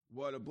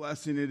What a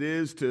blessing it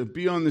is to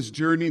be on this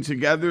journey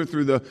together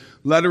through the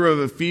letter of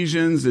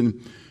Ephesians,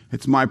 and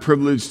it's my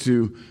privilege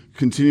to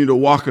continue to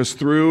walk us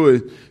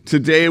through.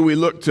 Today we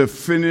look to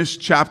finish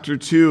chapter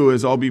 2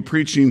 as I'll be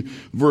preaching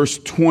verse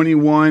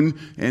 21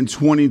 and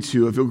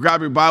 22. If you'll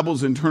grab your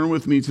Bibles and turn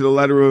with me to the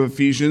letter of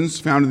Ephesians,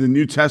 found in the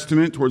New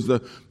Testament, towards the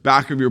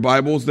back of your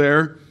Bibles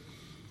there.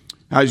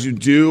 As you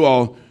do,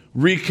 I'll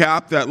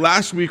recap that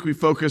last week we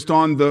focused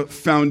on the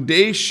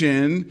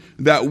foundation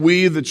that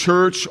we, the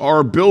church,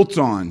 are built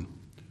on.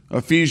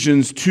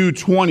 Ephesians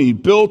 2:20,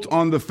 built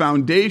on the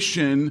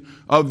foundation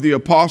of the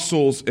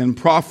apostles and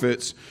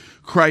prophets,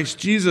 Christ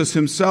Jesus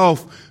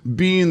himself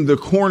being the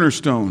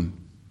cornerstone.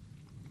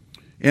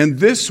 And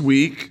this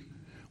week,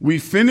 we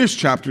finish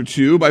chapter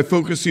 2 by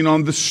focusing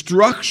on the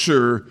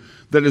structure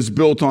that is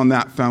built on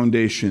that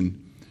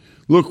foundation.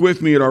 Look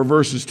with me at our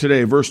verses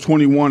today, verse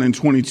 21 and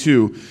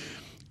 22.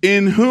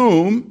 In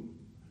whom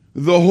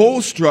the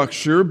whole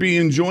structure,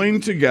 being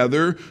joined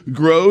together,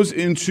 grows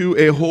into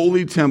a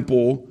holy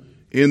temple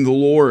in the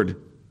Lord.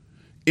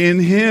 In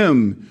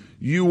him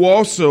you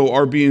also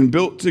are being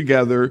built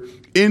together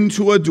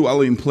into a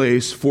dwelling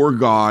place for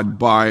God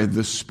by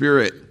the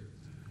Spirit.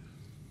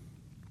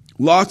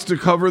 Lots to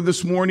cover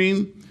this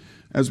morning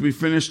as we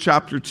finish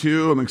chapter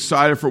 2. I'm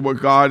excited for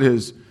what God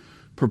has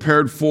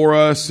prepared for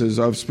us as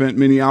I've spent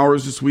many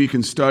hours this week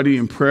in study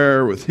and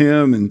prayer with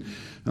him, and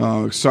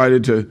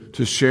excited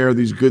to share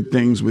these good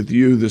things with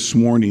you this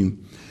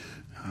morning.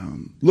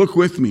 Look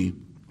with me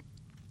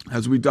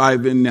as we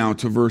dive in now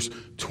to verse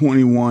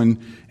 21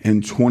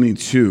 and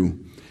 22.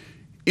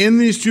 In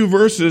these two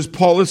verses,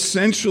 Paul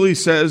essentially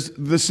says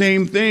the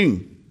same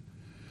thing.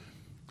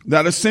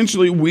 That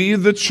essentially we,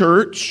 the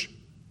church,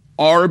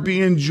 are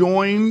being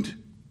joined,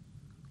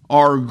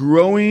 are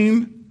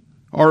growing,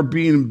 are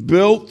being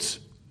built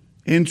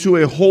into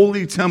a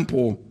holy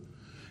temple,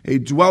 a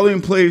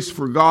dwelling place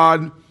for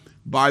God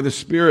by the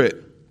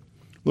Spirit.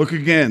 Look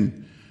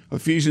again,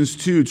 Ephesians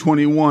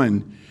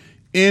 2:21.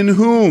 In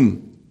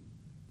whom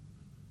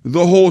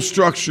the whole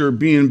structure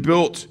being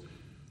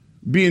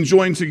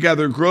joined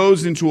together,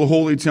 grows into a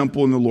holy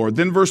temple in the Lord.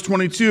 Then verse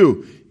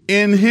 22,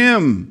 in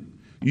him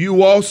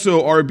you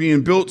also are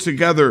being built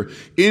together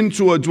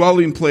into a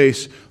dwelling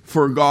place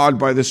for God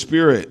by the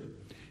Spirit.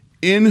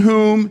 In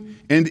whom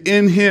and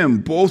in him,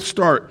 both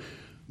start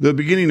the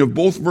beginning of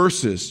both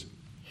verses.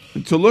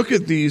 And to look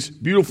at these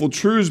beautiful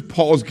truths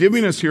Paul's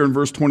giving us here in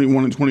verse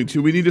 21 and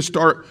 22, we need to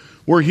start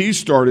where he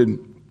started,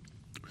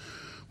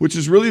 which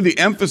is really the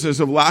emphasis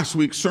of last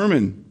week's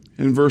sermon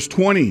in verse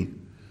 20,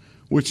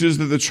 which is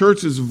that the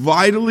church is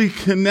vitally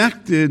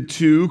connected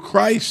to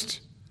Christ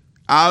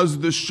as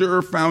the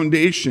sure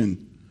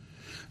foundation,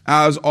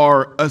 as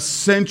our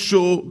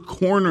essential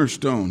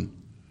cornerstone.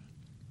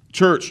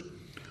 Church,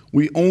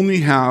 we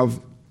only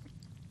have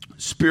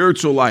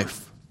spiritual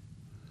life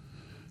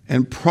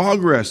and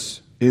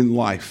progress in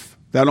life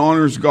that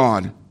honors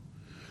God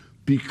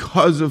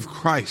because of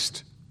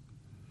Christ.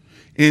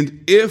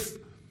 And if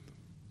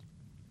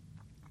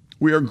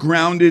we are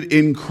grounded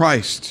in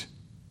Christ,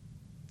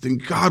 then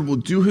God will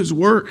do his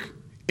work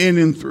in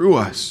and through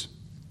us.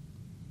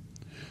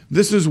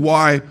 This is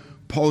why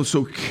Paul is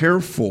so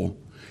careful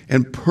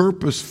and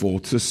purposeful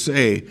to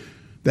say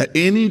that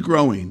any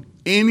growing,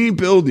 any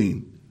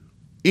building,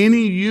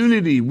 any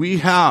unity we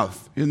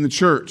have in the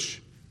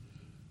church,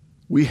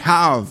 we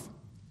have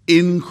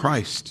in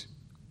Christ.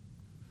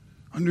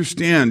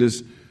 Understand,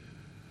 as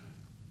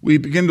we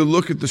begin to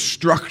look at the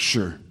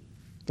structure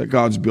that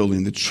God's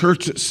building, the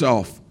church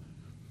itself,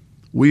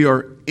 we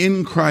are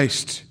in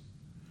Christ,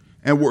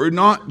 and we're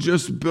not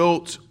just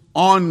built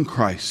on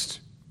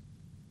Christ.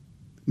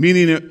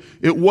 Meaning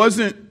it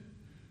wasn't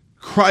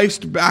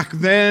Christ back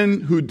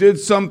then who did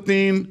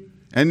something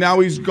and now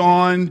he's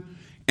gone,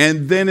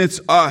 and then it's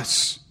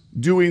us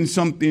doing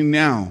something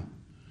now.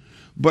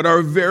 But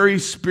our very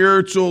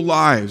spiritual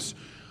lives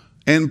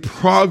and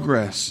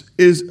progress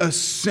is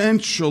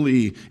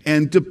essentially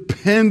and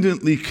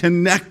dependently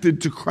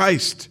connected to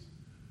Christ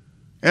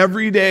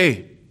every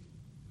day.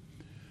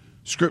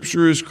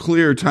 Scripture is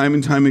clear time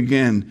and time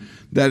again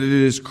that it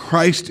is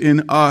Christ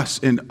in us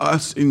and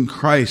us in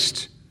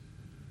Christ.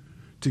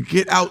 To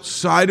get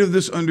outside of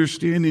this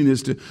understanding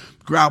is to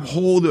grab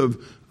hold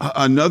of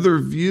another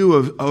view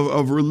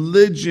of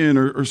religion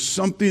or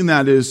something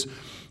that is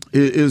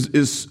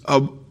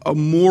a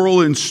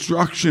moral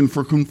instruction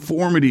for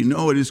conformity.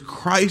 No, it is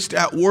Christ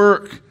at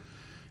work,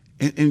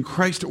 and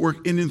Christ at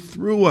work in and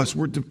through us.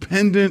 We're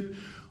dependent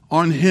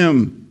on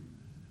him.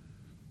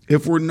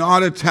 If we're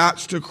not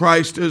attached to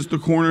Christ as the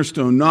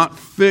cornerstone, not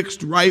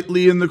fixed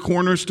rightly in the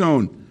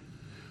cornerstone,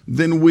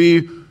 then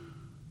we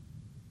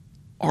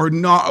are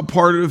not a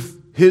part of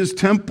his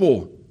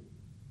temple.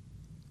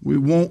 We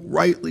won't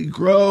rightly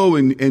grow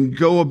and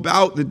go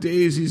about the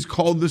days he's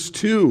called us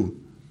to.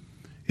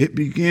 It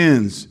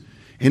begins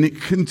and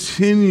it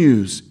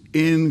continues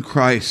in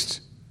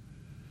Christ.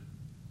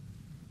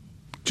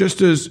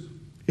 Just as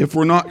if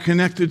we're not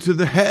connected to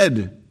the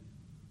head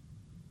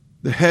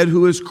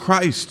who is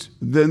Christ,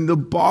 then the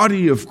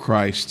body of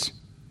Christ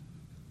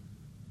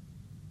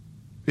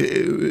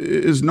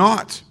is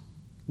not.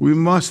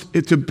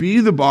 To be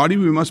the body,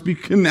 we must be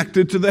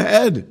connected to the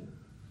head.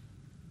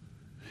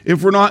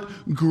 If we're not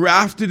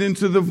grafted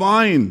into the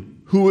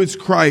vine, who is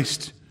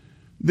Christ,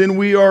 then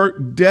we are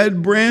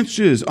dead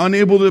branches,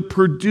 unable to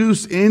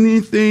produce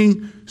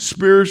anything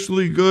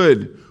spiritually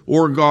good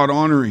or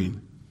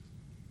God-honoring.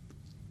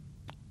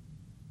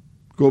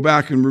 Go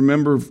back and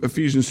remember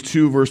Ephesians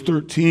 2, verse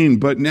 13.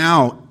 But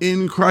now,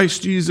 in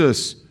Christ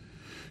Jesus,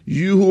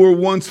 you who were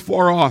once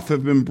far off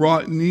have been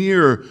brought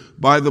near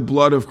by the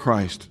blood of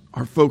Christ.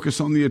 Our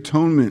focus on the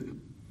atonement,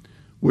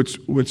 which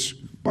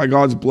by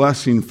God's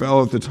blessing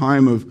fell at the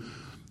time of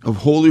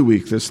Holy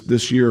Week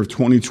this year of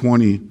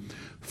 2020,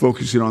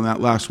 focusing on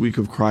that last week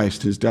of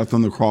Christ, his death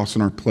on the cross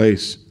in our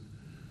place.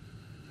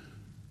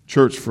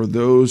 Church, for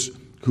those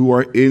who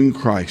are in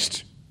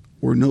Christ,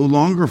 we're no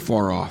longer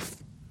far off,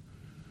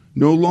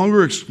 no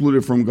longer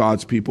excluded from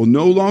God's people,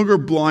 no longer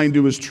blind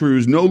to his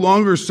truths, no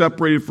longer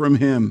separated from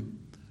him.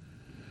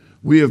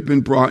 We have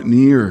been brought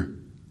near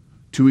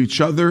to each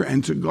other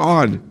and to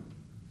God.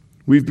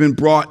 We've been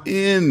brought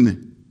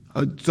in,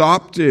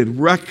 adopted,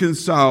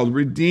 reconciled,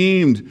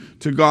 redeemed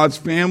to God's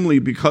family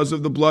because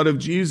of the blood of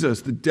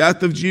Jesus, the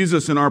death of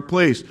Jesus in our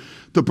place,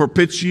 the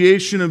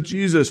propitiation of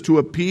Jesus to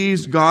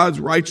appease God's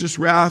righteous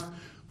wrath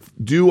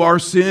due our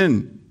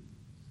sin.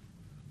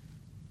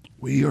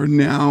 We are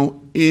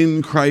now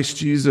in Christ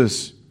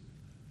Jesus.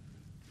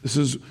 This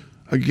is,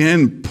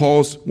 again,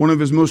 Paul's one of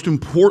his most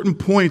important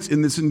points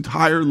in this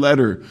entire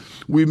letter.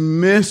 We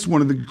miss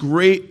one of the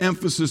great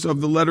emphasis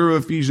of the letter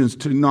of Ephesians,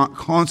 to not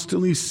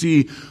constantly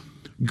see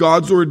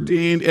God's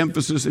ordained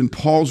emphasis in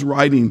Paul's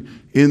writing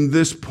in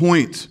this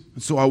point.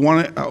 So I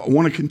want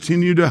to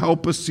continue to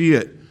help us see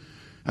it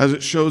as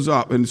it shows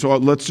up. And so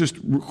let's just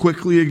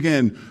quickly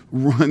again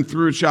run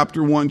through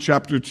chapter 1,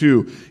 chapter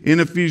 2. In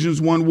Ephesians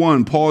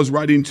 1:1, Paul is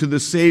writing to the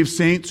saved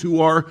saints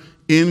who are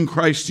in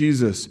Christ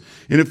Jesus.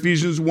 In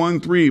Ephesians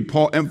 1:3,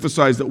 Paul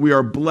emphasized that we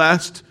are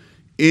blessed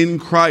in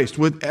Christ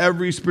with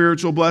every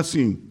spiritual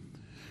blessing.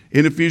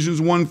 In Ephesians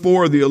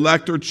 1:4, the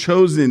elect are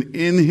chosen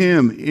in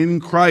him, in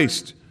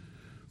Christ,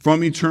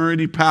 from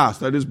eternity past,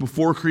 that is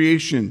before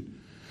creation.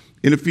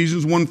 In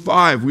Ephesians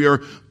 1:5, we are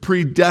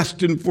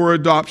predestined for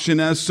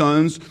adoption as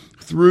sons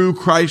through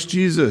Christ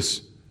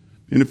Jesus.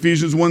 In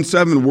Ephesians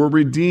 1:7, we're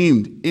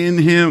redeemed in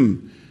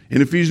him.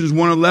 In Ephesians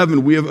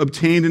 1:11, we have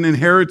obtained an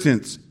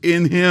inheritance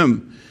in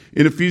him.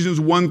 In Ephesians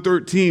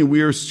 1:13,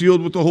 we are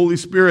sealed with the Holy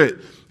Spirit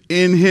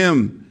in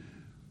him.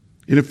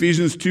 In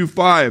Ephesians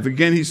 2:5,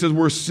 again, he says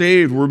we're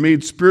saved, we're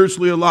made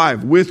spiritually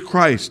alive with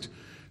Christ.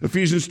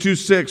 Ephesians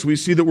 2:6, we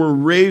see that we're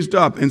raised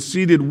up and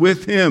seated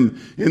with him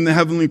in the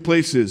heavenly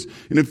places.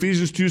 In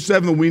Ephesians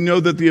 2:7, we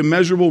know that the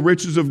immeasurable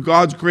riches of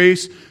God's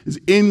grace is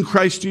in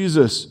Christ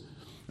Jesus.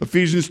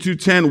 Ephesians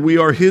 2:10, we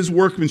are his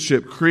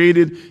workmanship,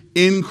 created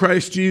in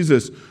Christ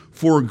Jesus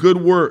for good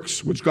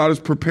works, which God has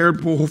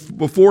prepared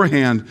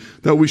beforehand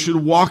that we should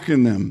walk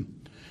in them.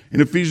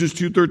 In Ephesians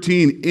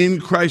 2:13,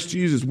 in Christ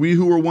Jesus, we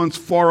who were once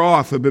far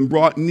off have been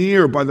brought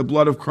near by the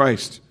blood of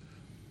Christ.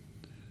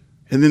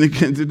 And then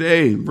again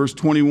today, verse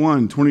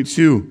 21,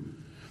 22,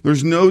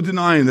 there's no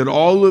denying that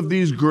all of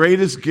these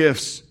greatest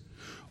gifts,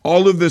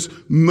 all of this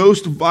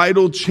most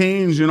vital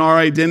change in our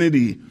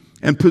identity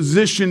and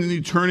position in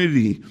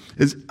eternity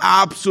is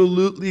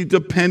absolutely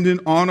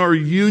dependent on our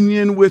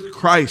union with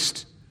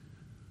Christ.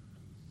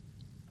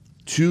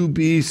 To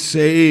be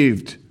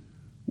saved,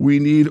 we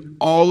need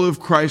all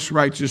of Christ's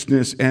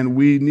righteousness, and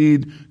we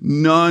need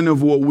none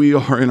of what we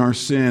are in our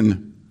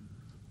sin.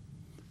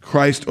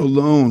 Christ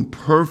alone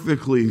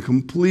perfectly and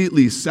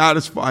completely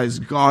satisfies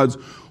God's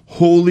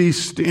holy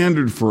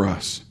standard for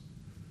us.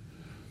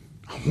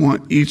 I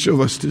want each of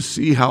us to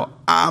see how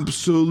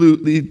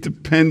absolutely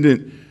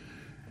dependent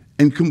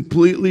and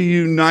completely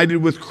united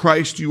with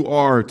Christ you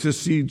are, to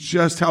see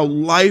just how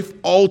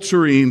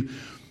life-altering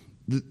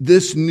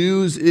this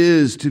news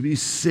is, to be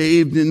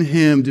saved in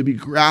him, to be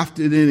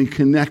grafted in and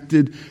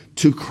connected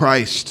to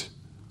Christ.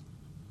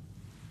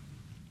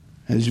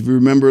 As you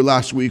remember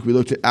last week, we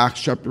looked at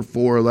Acts chapter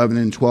 4, 11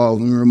 and 12.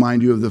 Let me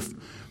remind you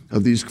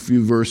of these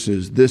few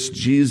verses. This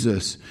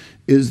Jesus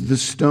is the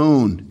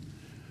stone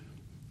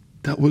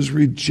that was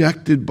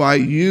rejected by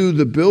you,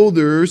 the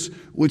builders,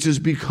 which has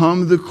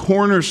become the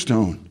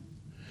cornerstone.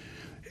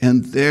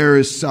 And there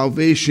is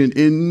salvation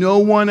in no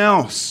one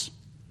else.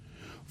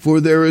 For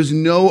there is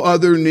no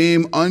other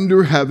name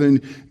under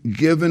heaven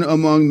given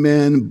among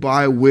men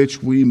by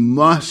which we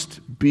must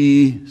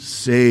be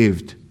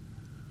saved.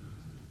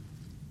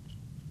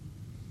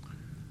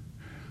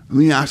 Let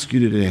me ask you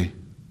today,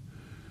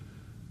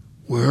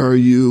 where are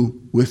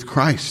you with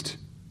Christ?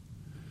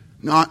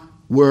 Not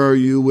where are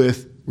you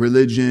with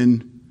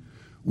religion,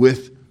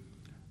 with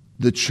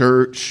the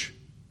church,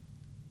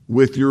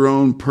 with your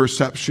own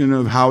perception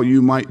of how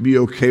you might be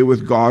okay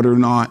with God or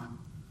not.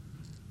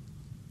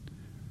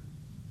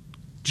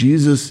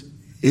 Jesus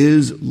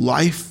is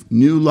life,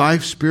 new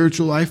life,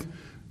 spiritual life,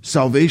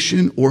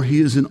 salvation, or he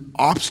is an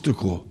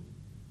obstacle,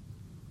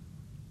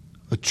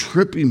 a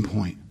tripping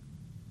point,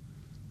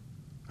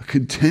 a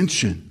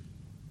contention.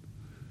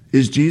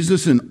 Is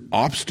Jesus an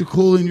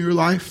obstacle in your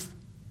life?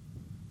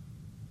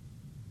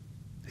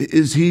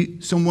 Is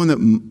he someone that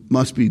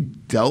must be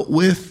dealt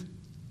with?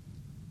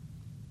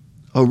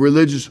 A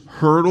religious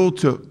hurdle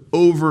to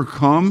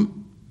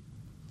overcome?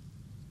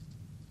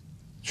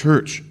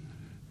 Church,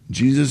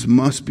 Jesus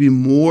must be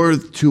more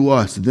to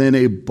us than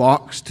a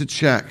box to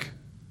check.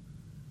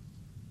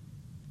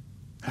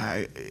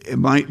 It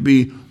might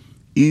be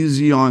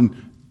easy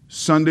on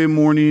Sunday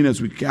morning as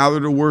we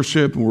gather to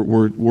worship.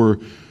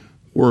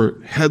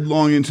 We're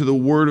headlong into the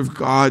Word of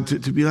God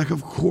to be like,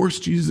 of course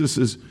Jesus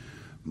is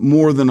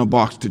more than a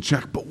box to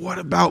check. But what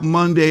about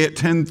Monday at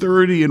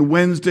 10:30 and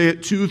Wednesday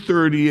at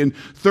 2:30 and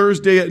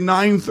Thursday at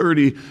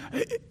 9:30?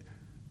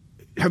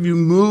 Have you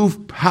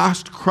moved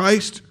past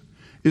Christ?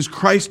 Is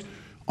Christ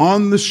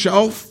on the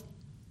shelf?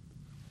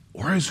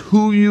 Or is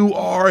who you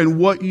are and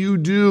what you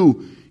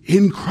do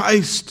in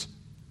Christ?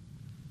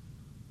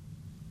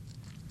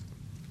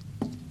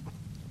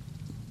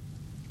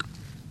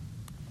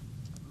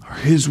 Are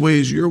his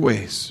ways your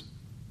ways?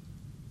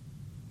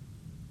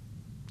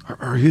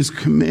 Are his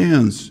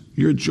commands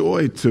your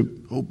joy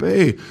to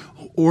obey?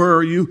 Or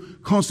are you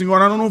constantly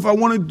going, I don't know if I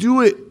want to do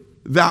it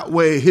that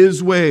way,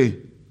 his way?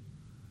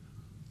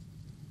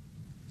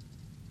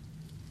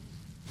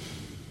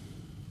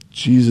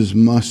 Jesus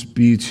must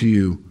be to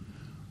you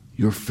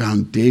your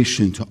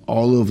foundation to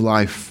all of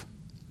life,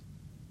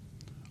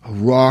 a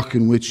rock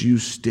in which you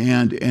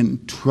stand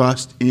and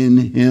trust in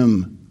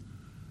him.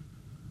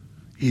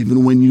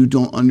 Even when you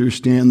don't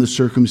understand the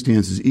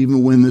circumstances,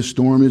 even when the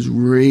storm is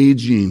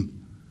raging,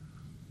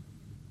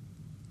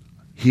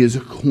 he is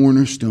a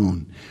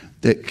cornerstone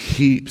that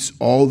keeps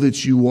all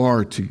that you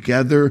are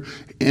together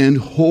and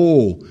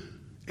whole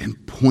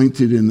and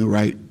pointed in the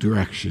right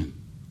direction.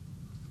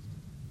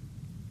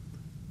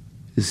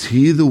 Is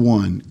he the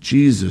one,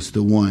 Jesus,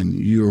 the one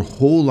your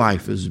whole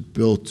life is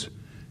built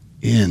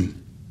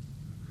in?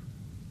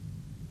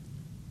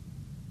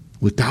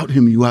 Without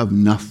him, you have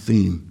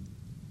nothing.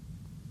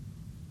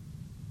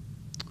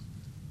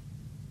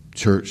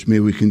 Church, may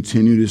we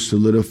continue to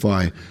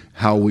solidify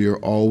how we are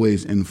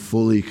always and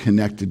fully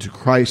connected to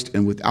Christ,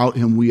 and without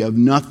him we have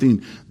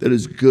nothing that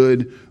is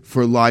good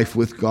for life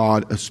with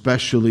God,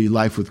 especially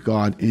life with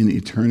God in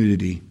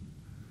eternity.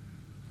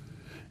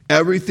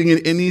 Everything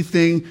and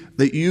anything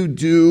that you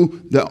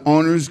do that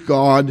honors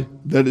God,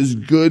 that is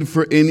good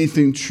for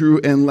anything true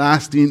and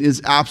lasting,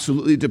 is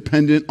absolutely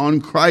dependent on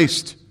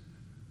Christ.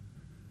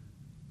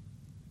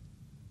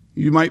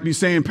 You might be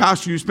saying,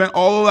 Pastor, you spent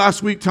all of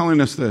last week telling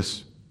us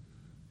this.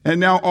 And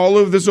now all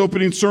of this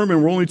opening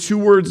sermon, we're only 2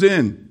 words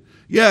in.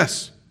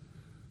 Yes.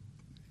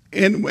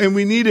 And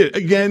we need it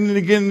again and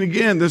again and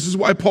again. This is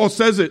why Paul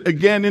says it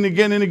again and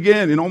again and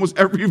again in almost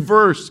every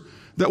verse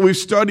that we've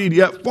studied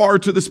yet far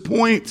to this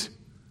point.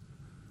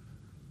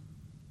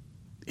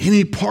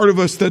 Any part of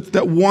us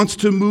that wants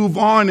to move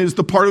on is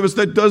the part of us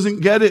that doesn't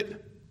get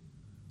it.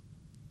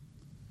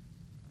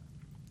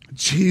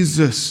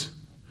 Jesus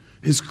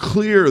is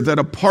clear that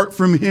apart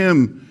from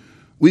him,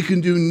 we can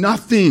do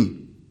nothing.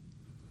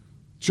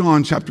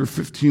 John chapter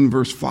 15,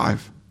 verse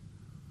 5.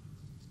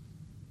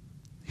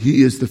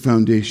 He is the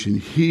foundation.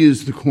 He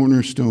is the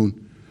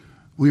cornerstone.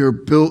 We are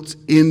built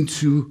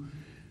into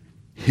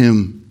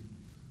him.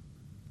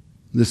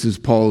 This is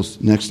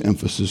Paul's next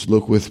emphasis.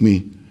 Look with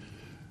me.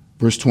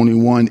 Verse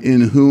 21,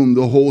 in whom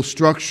the whole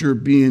structure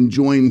being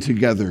joined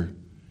together.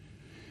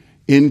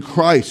 In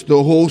Christ,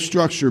 the whole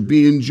structure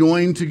being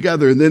joined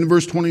together. And then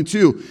verse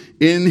 22,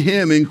 in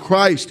him, in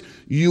Christ,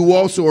 you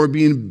also are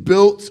being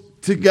built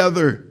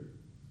together.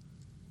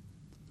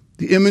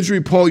 The imagery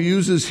Paul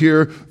uses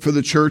here for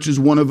the church is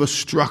one of a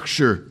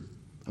structure,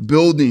 a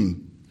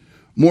building.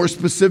 More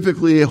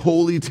specifically, a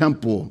holy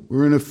temple. We're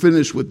going to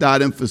finish with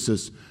that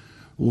emphasis.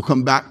 We'll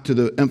come back to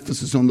the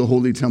emphasis on the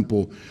holy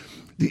temple.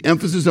 The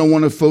emphasis I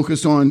want to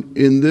focus on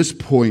in this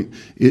point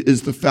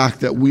is the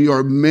fact that we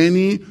are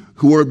many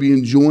who are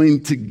being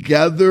joined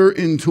together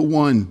into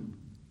one.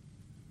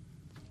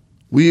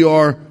 We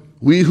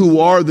who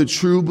are the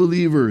true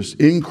believers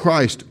in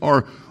Christ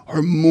are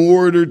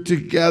mortared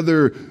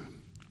together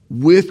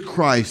with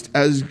Christ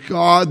as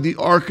God, the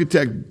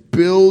architect,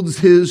 builds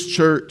his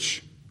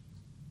church.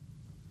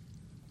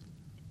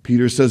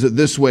 Peter says it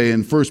this way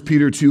in 1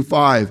 Peter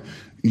 2:5.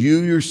 You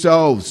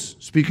yourselves,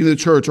 speaking to the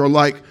church, are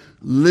like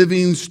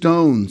living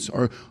stones,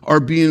 are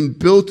being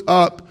built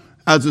up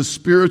as a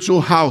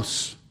spiritual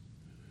house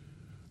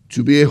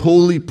to be a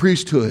holy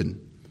priesthood,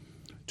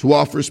 to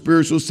offer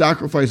spiritual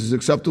sacrifices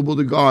acceptable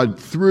to God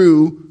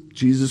through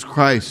Jesus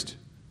Christ.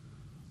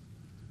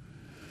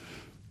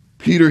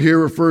 Peter here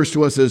refers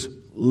to us as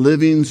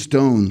living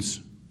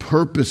stones,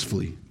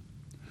 purposefully,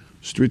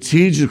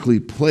 strategically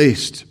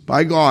placed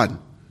by God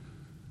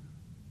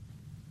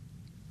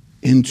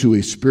into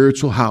a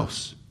spiritual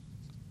house.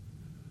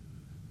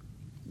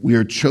 We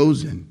are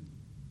chosen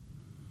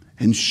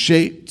and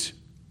shaped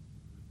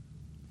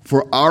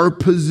for our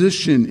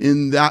position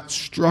in that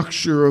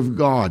structure of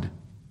God.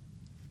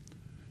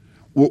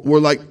 We're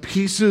like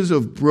pieces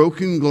of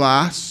broken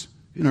glass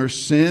in our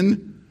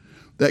sin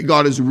that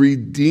God has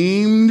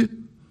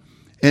redeemed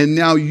and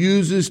now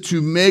uses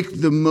to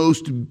make the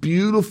most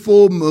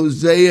beautiful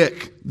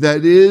mosaic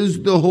that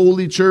is the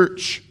Holy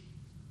Church.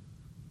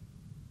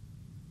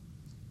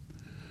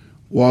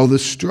 While the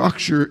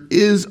structure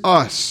is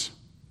us,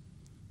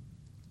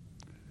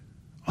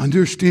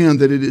 understand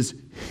that it is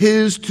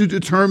His to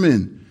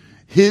determine,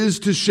 His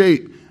to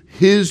shape,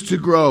 His to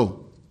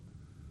grow.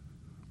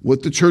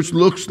 What the church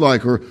looks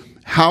like or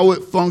how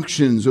it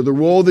functions or the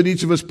role that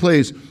each of us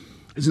plays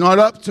is not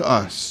up to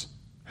us.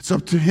 It's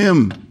up to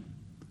Him.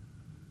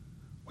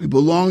 We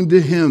belong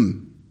to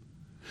Him.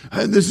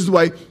 And this is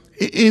why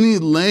any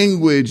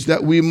language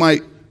that we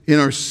might in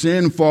our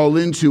sin fall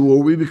into,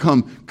 or we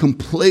become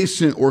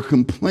complacent or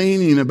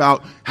complaining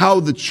about how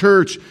the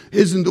church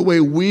isn't the way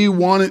we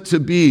want it to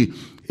be,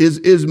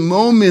 is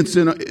moments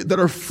that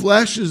our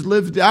flesh is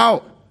lived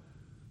out.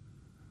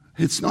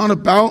 It's not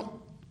about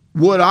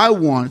what I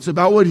want. It's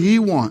about what He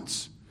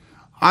wants.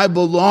 I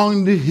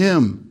belong to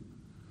Him.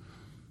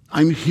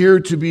 I'm here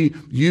to be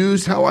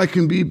used how I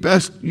can be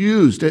best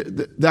used.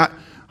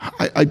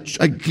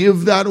 I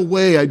give that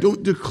away. I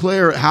don't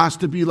declare it has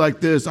to be like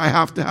this. I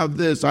have to have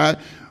this.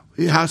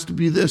 It has to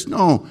be this.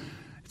 No,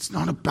 it's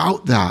not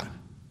about that.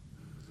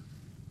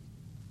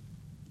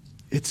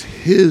 It's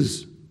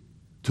His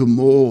to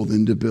mold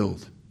and to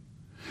build.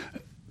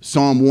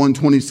 Psalm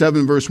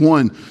 127 verse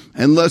 1,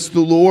 unless the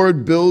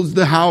Lord builds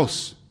the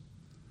house,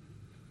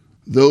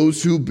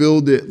 those who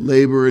build it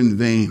labor in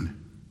vain.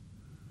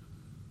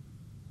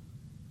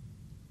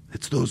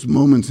 It's those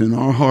moments in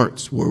our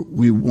hearts where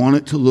we want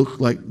it to look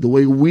like the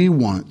way we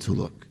want it to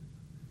look,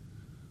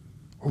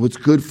 or what's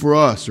good for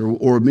us,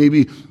 or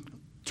maybe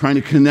trying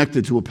to connect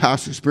it to a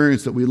past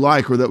experience that we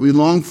like or that we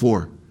long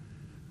for.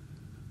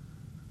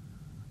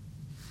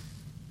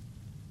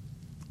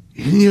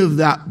 Any of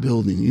that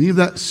building, any of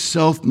that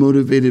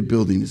self-motivated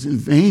building is in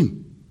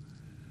vain.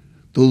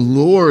 The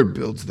Lord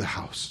builds the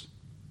house.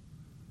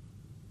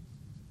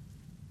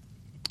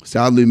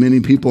 Sadly, many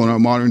people in our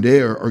modern day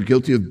are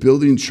guilty of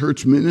building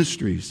church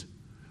ministries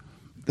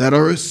that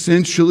are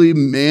essentially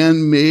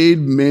man-made,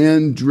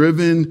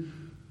 man-driven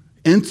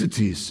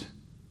entities,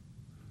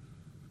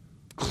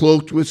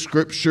 cloaked with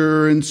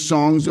scripture and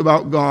songs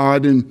about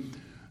God and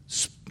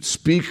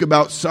speak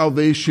about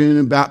salvation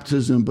and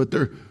baptism, but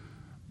they're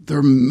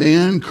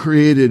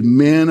man-created,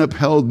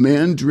 man-upheld,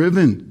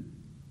 man-driven.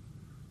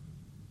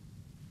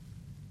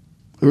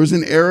 There was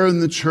an era in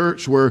the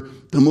church where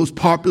the most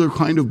popular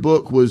kind of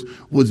book was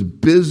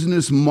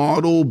business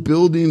model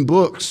building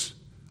books.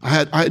 I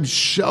had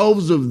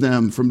shelves of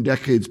them from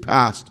decades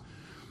past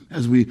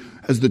as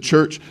the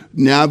church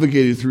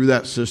navigated through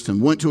that system.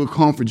 Went to a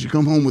conference, you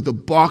come home with a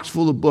box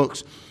full of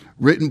books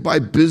written by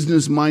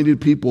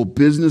business-minded people,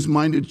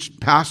 business-minded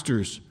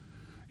pastors,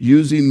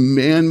 using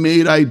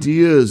man-made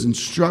ideas and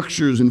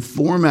structures and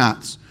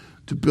formats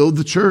to build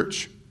the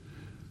church.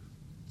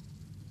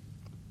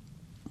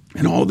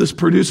 And all this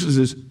produces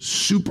is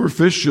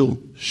superficial,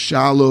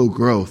 shallow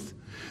growth.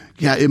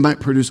 Yeah, it might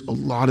produce a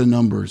lot of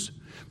numbers,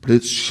 but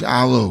it's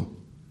shallow.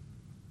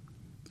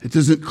 It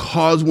doesn't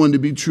cause one to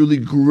be truly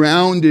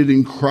grounded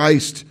in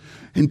Christ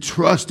and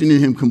trusting in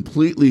Him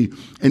completely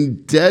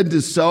and dead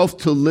to self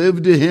to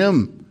live to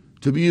Him,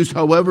 to be used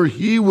however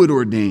He would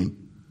ordain.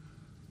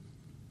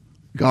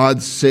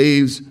 God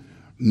saves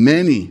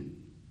many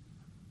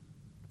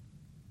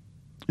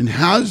and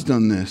has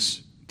done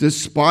this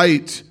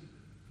despite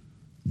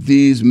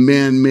these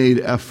man-made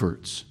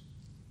efforts.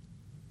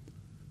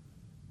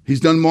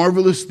 He's done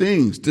marvelous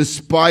things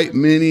despite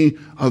many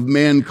of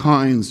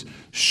mankind's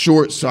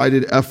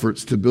short-sighted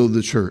efforts to build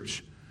the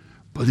church.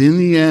 But in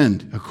the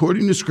end,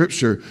 according to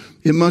Scripture,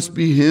 it must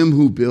be Him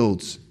who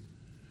builds.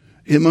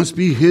 It must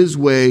be His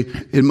way.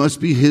 It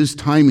must be His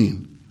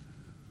timing.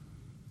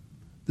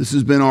 This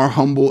has been our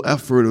humble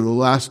effort of the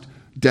last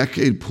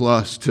decade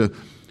plus to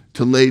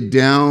lay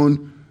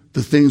down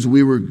the things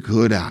we were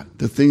good at,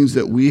 the things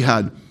that we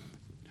had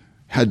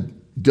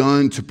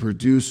done to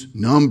produce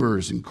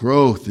numbers and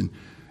growth,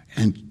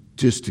 and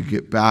just to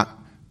get back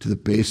to the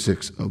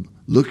basics of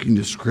looking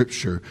to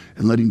Scripture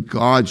and letting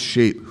God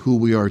shape who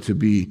we are to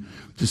be,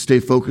 to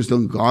stay focused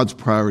on God's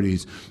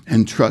priorities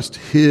and trust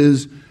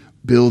His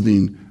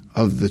building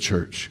of the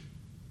church.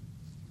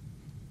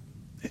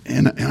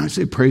 And I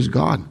say praise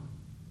God.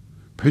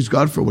 Praise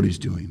God for what He's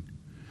doing.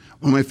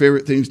 One of my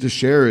favorite things to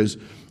share is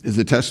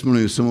the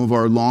testimony of some of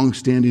our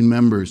long-standing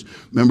members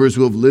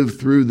who have lived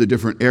through the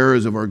different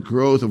eras of our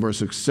growth, of our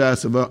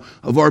success, of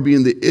our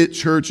being the it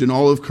church in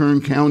all of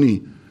Kern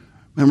County.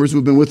 Members who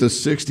have been with us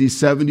 60,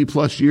 70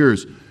 plus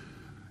years.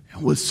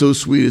 And what's so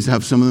sweet is to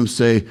have some of them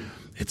say,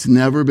 it's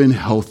never been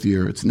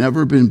healthier, it's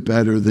never been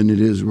better than it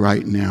is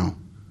right now.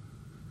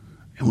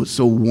 And what's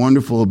so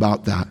wonderful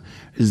about that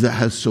is that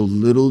has so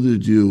little to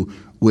do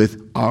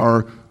with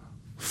our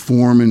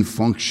form and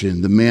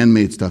function. The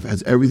man-made stuff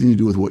has everything to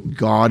do with what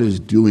God is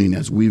doing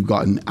as we've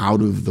gotten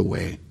out of the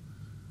way.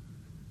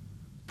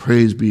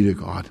 Praise be to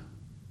God.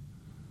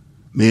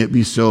 May it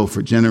be so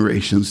for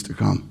generations to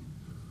come.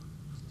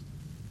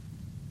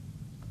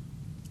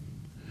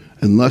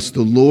 Unless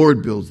the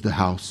Lord builds the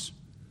house,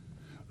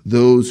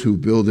 those who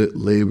build it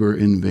labor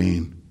in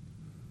vain.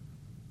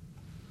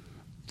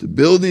 The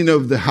building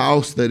of the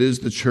house that is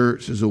the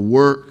church is a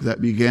work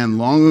that began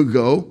long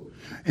ago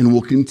and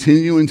will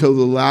continue until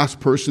the last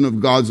person of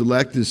God's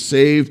elect is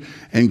saved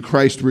and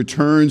Christ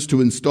returns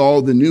to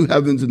install the new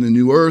heavens and the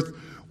new earth,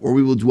 or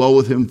we will dwell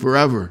with him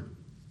forever.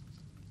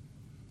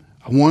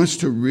 I want us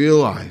to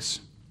realize,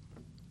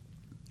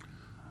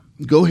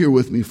 go here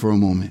with me for a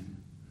moment.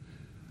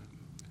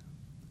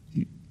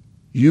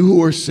 You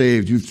who are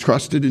saved, you've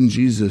trusted in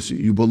Jesus,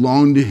 you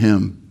belong to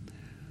him.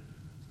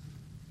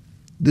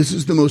 This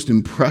is the most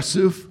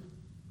impressive,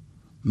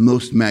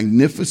 most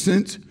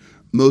magnificent,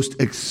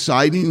 most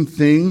exciting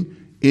thing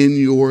in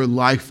your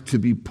life to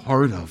be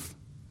part of.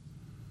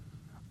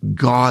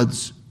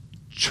 God's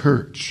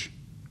church,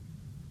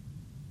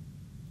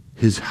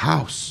 his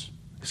house,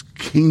 his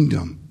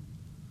kingdom.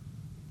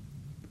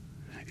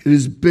 It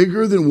is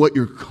bigger than what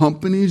your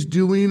company's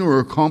doing or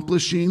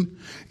accomplishing.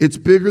 It's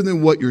bigger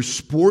than what your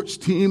sports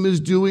team is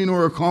doing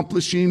or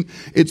accomplishing.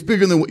 It's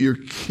bigger than what your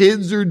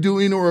kids are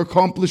doing or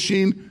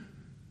accomplishing.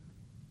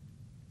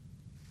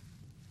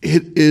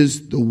 It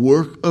is the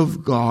work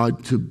of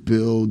God to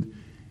build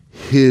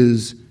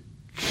his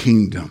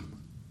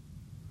kingdom.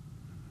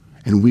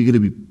 And we get to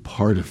be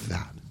part of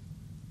that.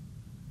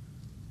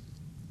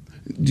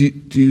 Do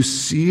you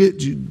see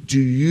it?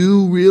 Do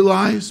you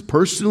realize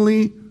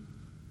personally,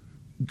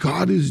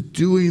 God is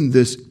doing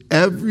this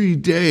every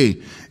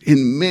day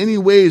in many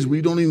ways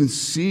we don't even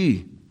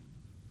see.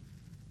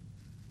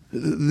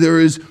 There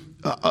is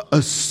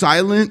a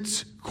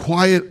silent,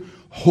 quiet,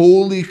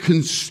 holy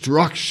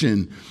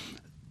construction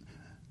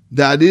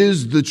that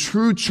is the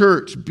true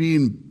church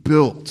being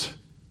built.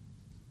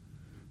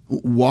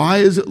 Why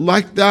is it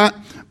like that?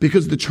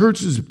 Because the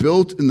church is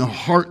built in the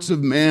hearts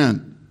of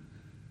man.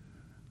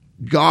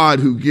 God,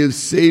 who gives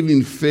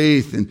saving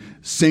faith and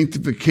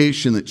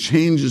sanctification that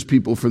changes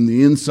people from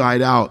the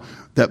inside out,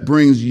 that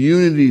brings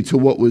unity to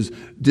what was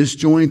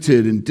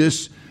disjointed and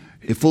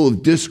full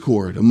of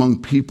discord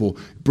among people,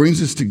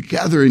 brings us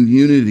together in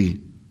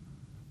unity.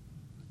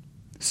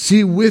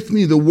 See with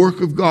me the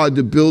work of God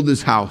to build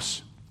his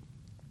house.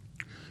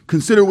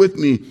 Consider with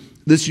me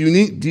this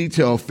unique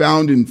detail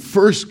found in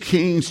 1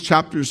 Kings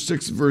chapter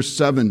 6, verse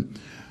 7.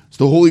 As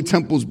the holy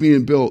temple is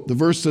being built, the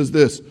verse says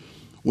this: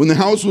 when the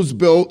house was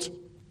built,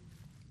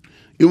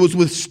 it was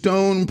with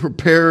stone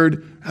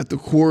prepared at the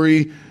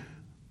quarry,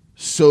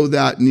 so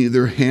that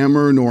neither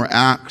hammer nor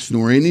axe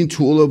nor any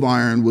tool of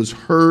iron was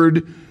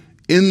heard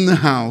in the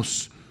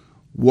house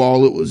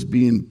while it was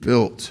being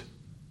built.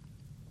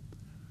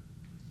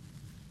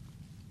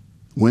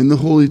 When the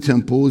holy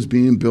temple was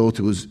being built,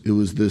 it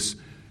was this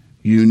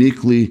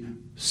uniquely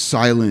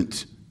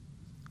silent,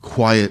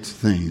 quiet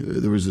thing.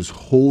 There was this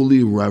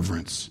holy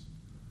reverence.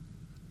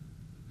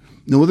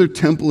 No other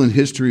temple in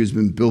history has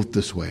been built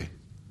this way.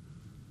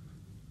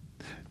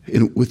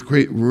 And with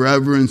great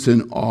reverence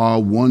and awe,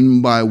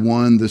 one by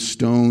one, the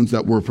stones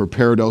that were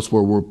prepared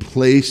elsewhere were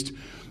placed,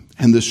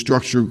 and the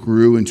structure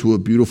grew into a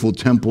beautiful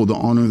temple to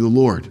honor the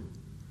Lord.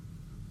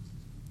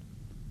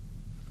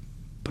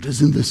 But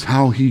isn't this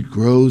how he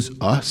grows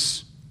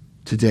us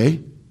today?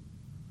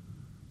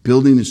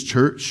 Building his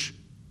church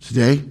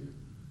today,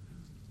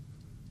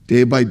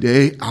 day by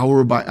day,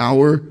 hour by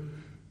hour.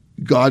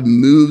 God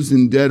moves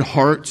in dead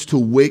hearts to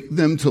wake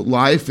them to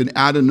life and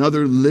add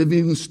another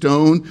living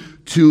stone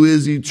to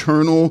his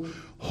eternal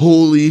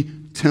holy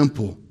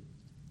temple.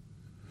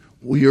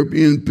 We are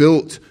being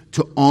built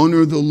to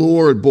honor the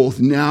Lord both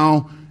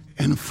now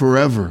and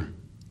forever.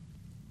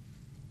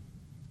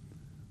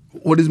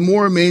 What is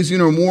more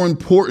amazing or more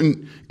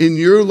important in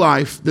your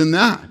life than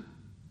that?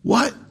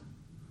 What?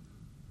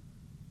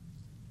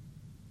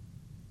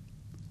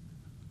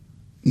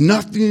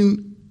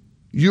 Nothing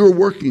you're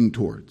working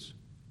towards.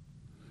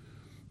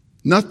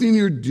 Nothing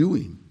you're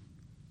doing.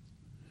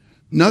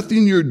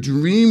 Nothing you're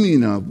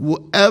dreaming of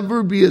will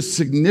ever be as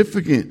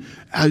significant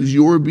as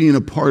your being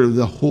a part of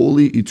the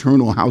holy,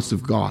 eternal house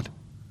of God.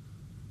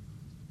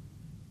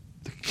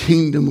 The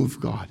kingdom of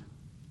God.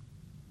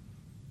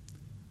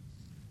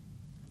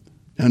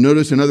 Now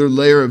notice another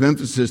layer of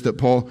emphasis that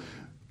Paul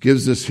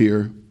gives us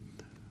here.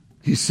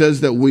 He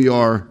says that we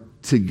are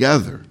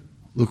together.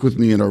 Look with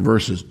me in our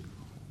verses.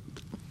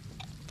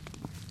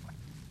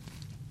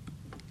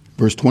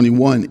 Verse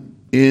 21,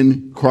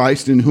 in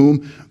Christ, in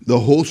whom the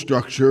whole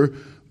structure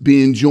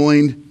being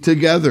joined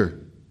together.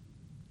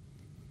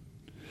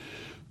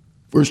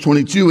 Verse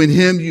 22, in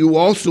him you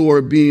also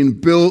are being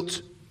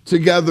built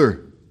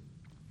together.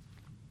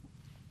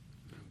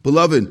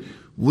 Beloved,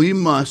 we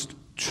must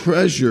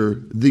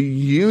treasure the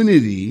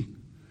unity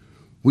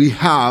we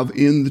have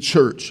in the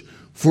church,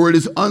 for it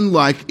is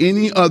unlike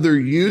any other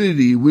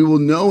unity we will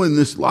know in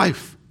this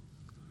life.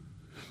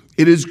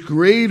 It is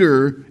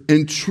greater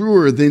and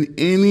truer than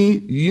any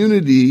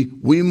unity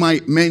we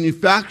might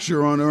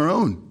manufacture on our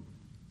own.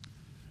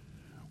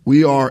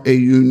 We are a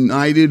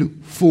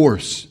united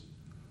force,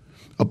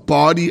 a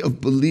body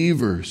of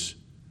believers,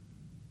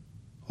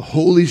 a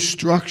holy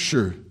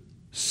structure,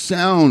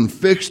 sound,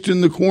 fixed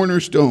in the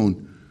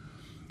cornerstone,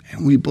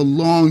 And we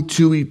belong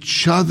to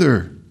each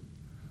other,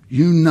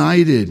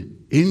 united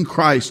in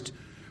Christ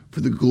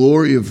for the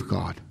glory of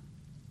God.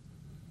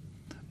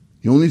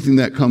 The only thing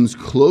that comes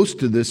close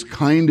to this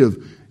kind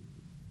of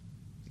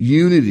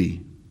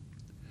unity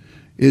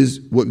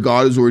is what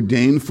God has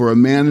ordained for a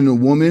man and a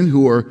woman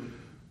who are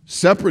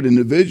separate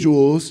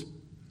individuals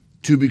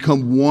to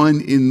become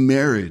one in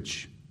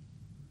marriage.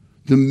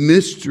 The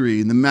mystery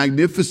and the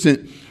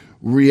magnificent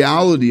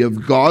reality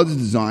of God's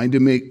design to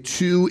make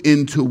two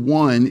into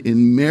one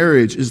in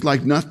marriage is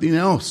like nothing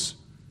else.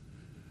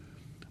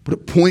 But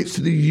it points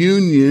to the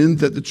union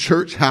that the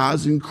church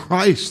has in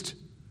Christ.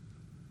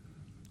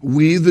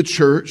 We, the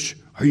church,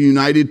 are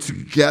united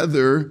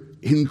together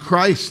in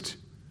Christ.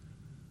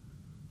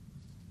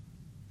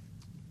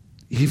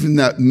 Even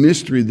that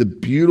mystery, the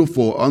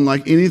beautiful,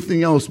 unlike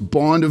anything else,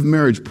 bond of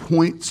marriage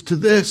points to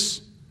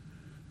this.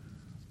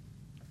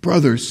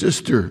 Brother,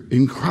 sister,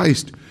 in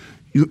Christ,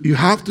 you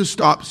have to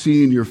stop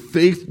seeing your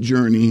faith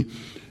journey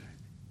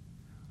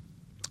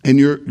and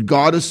your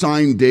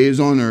God-assigned days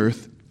on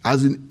earth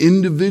as an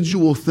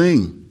individual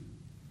thing.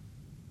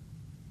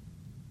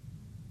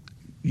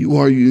 You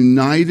are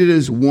united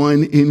as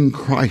one in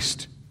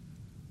Christ.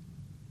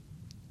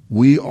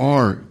 We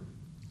are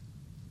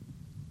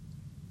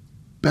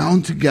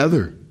bound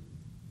together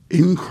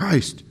in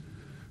Christ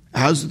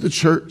as the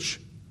church.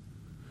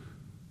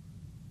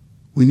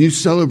 When you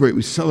celebrate,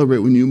 we celebrate.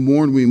 When you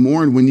mourn, we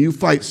mourn. When you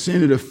fight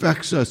sin, it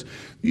affects us.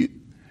 It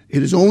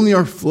is only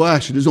our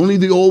flesh. It is only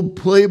the old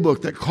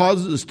playbook that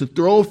causes us to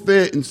throw a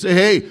fit and say,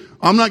 hey,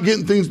 I'm not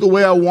getting things the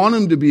way I want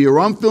them to be, or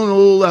I'm feeling a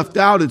little left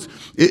out.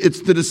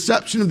 It's the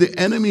deception of the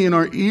enemy in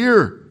our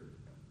ear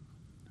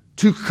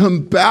to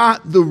combat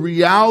the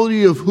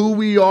reality of who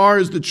we are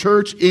as the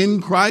church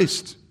in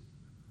Christ.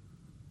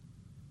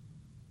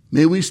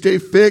 May we stay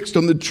fixed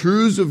on the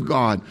truths of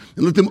God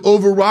and let them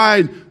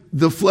override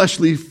the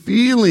fleshly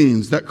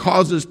feelings that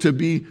cause us to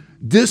be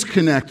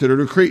disconnected or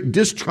to create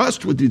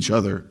distrust with each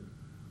other.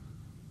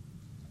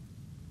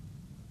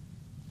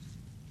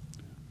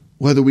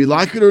 Whether we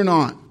like it or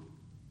not.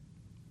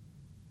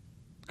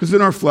 Because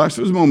in our flesh,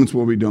 there's moments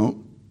where we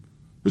don't.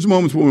 There's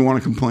moments when we want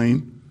to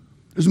complain.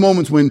 There's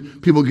moments when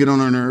people get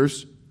on our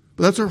nerves.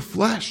 But that's our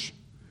flesh.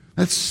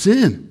 That's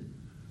sin.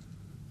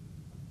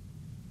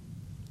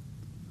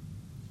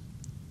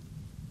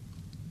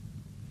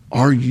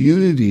 Our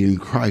unity in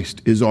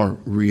Christ is our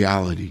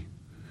reality.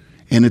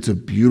 And it's a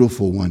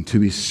beautiful one to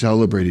be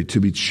celebrated, to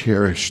be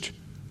cherished.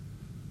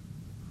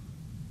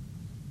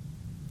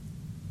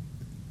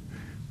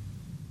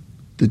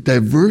 The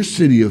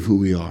diversity of who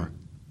we are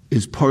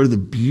is part of the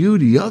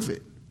beauty of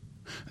it.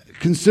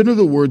 Consider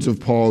the words of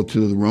Paul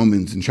to the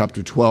Romans in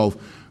chapter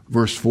 12,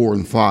 verse 4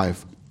 and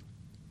 5.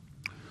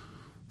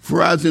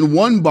 For as in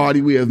one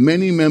body we have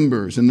many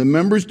members, and the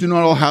members do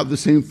not all have the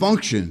same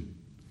function.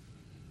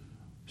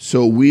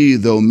 So we,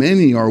 though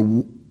many, are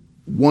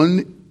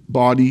one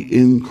body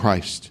in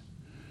Christ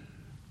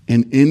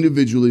and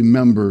individually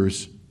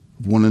members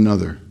of one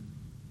another.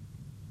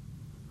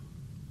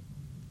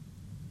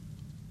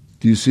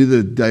 Do you see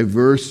the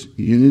diverse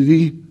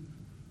unity?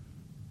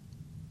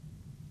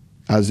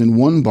 As in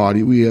one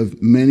body, we have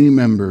many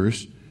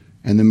members,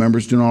 and the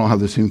members do not all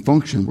have the same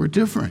function. We're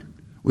different.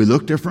 We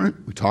look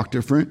different. We talk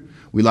different.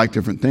 We like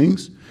different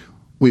things.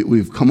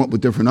 We've come up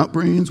with different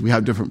upbringings. We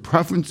have different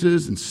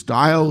preferences and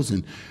styles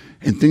and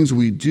things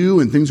we do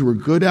and things we're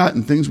good at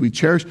and things we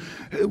cherish.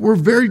 We're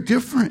very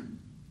different.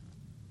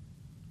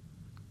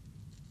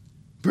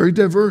 Very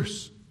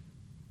diverse.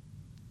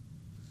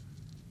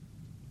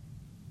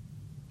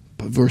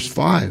 But verse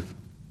 5,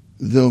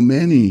 though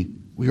many,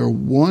 we are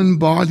one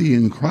body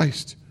in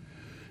Christ,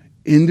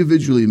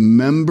 individually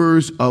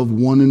members of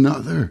one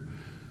another.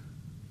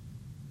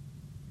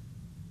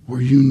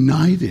 We're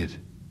united.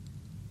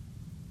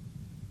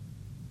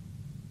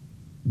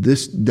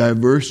 This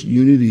diverse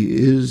unity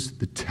is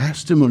the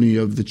testimony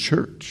of the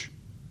church.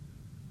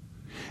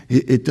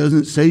 It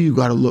doesn't say you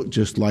got to look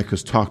just like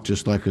us, talk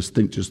just like us,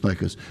 think just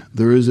like us.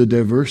 There is a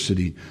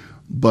diversity,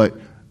 but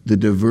the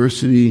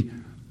diversity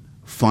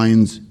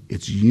finds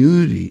its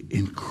unity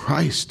in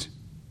Christ,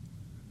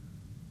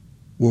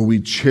 where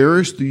we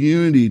cherish the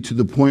unity to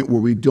the point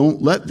where we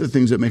don't let the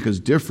things that make us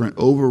different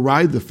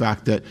override the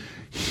fact that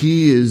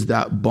He is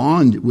that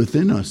bond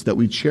within us that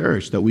we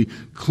cherish, that we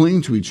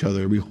cling to each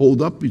other, we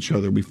hold up each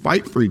other, we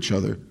fight for each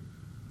other.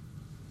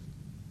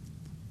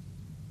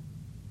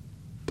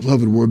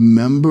 Beloved, we're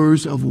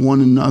members of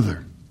one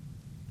another.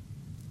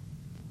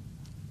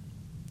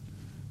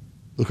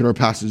 Look at our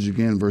passage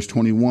again, verse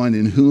 21.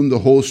 In whom the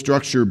whole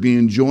structure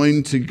being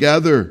joined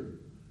together.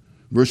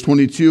 Verse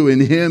 22.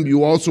 In Him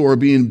you also are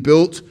being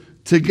built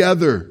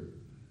together.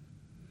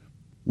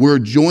 We're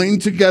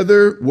joined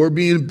together. We're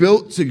being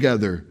built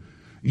together.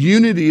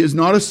 Unity is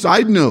not a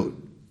side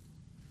note.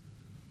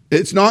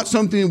 It's not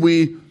something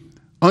we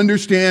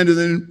understand and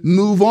then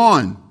move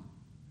on.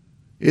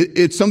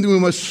 It's something we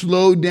must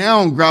slow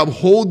down, grab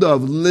hold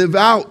of, live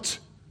out.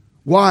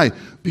 Why?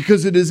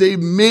 Because it is a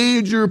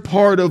major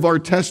part of our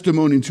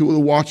testimony to the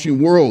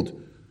watching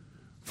world.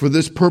 for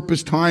this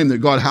purpose time that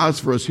God has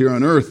for us here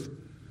on earth.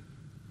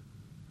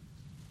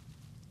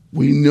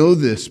 We know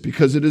this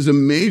because it is a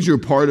major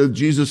part of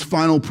Jesus'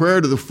 final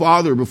prayer to the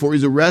Father before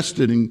he's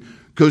arrested and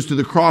goes to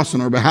the cross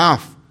on our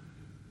behalf.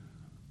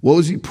 What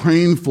was he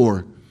praying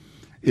for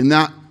in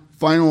that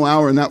final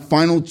hour, in that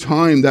final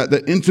time,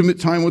 that intimate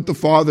time with the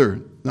Father,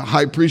 the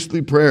high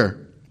priestly prayer?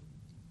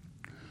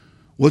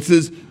 What's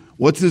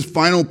his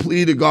final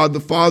plea to God the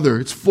Father?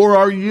 It's for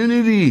our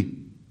unity.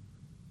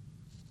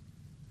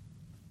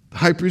 The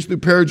high priestly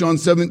prayer, John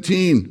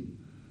 17.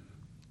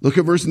 Look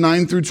at verse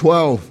 9 through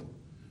 12.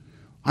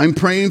 I'm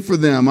praying for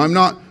them. I'm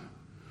not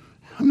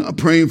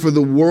praying for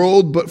the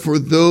world, but for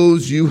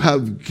those you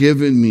have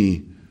given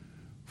me,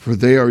 for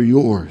they are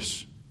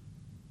yours.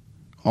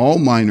 All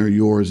mine are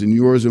yours, and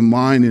yours are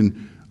mine,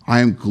 and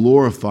I am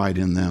glorified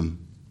in them.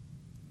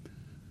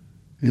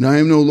 And I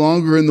am no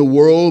longer in the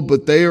world,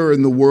 but they are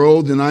in the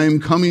world, and I am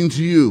coming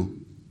to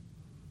you.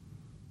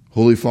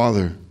 Holy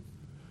Father,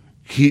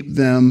 keep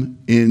them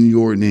in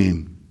your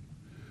name,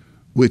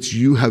 which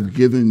you have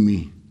given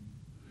me,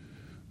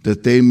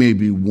 that they may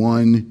be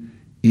one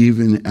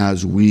even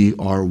as we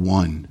are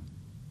one.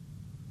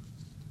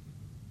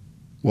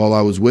 While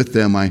I was with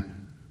them, I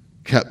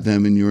kept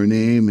them in your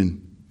name, and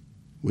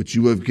which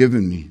you have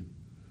given me.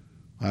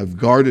 I've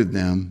guarded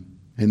them,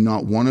 and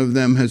not one of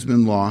them has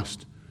been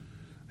lost,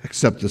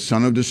 except the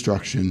son of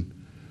destruction,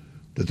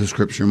 that the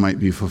scripture might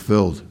be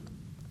fulfilled.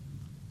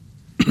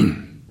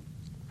 Did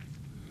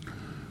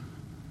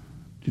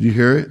you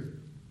hear it?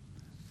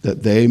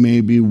 That they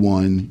may be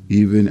one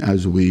even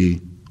as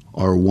we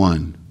are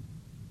one.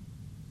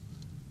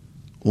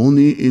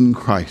 Only in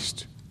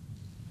Christ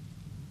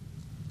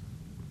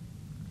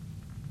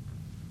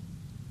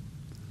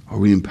are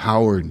we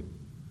empowered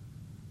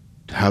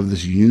to have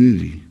this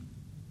unity.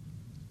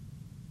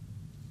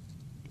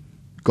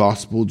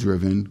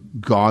 Gospel-driven,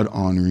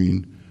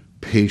 God-honoring,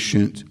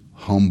 patient,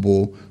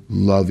 humble,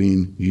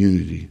 loving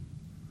unity.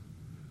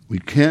 We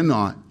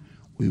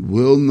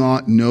will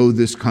not know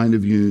this kind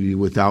of unity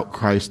without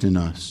Christ in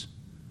us.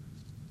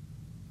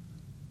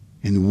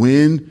 And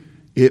when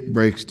it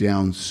breaks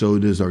down, so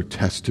does our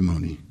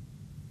testimony.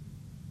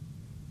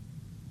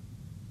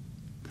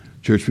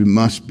 Church, we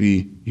must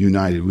be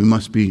united. We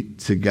must be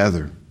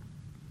together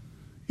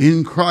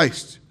in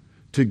Christ,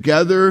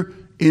 together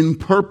in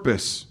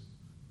purpose.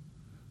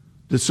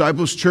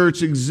 Disciples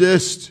Church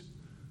exists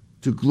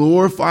to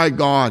glorify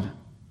God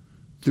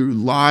through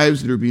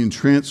lives that are being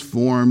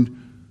transformed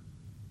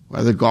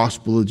by the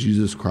gospel of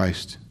Jesus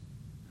Christ.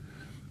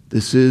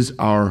 This is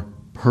our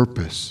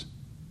purpose.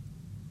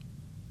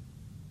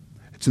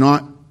 It's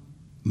not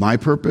my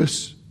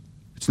purpose.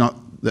 It's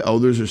not the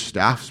elders or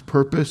staff's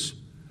purpose.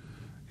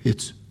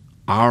 It's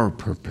our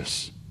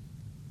purpose.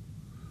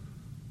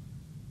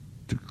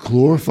 To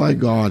glorify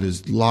God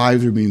as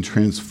lives are being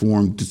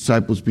transformed,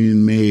 disciples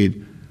being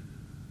made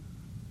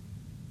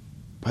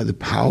by the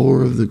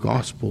power of the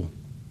gospel,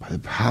 by the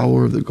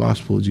power of the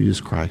gospel of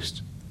Jesus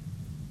Christ.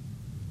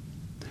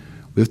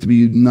 We have to be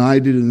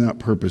united in that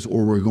purpose,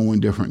 or we're going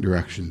different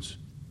directions.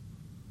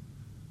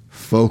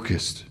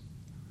 Focused,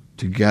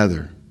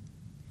 together.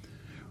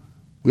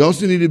 We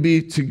also need to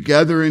be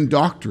together in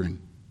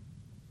doctrine.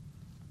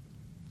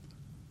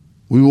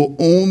 We will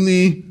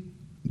only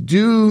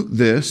do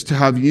this to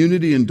have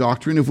unity in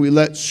doctrine if we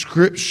let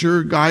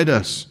Scripture guide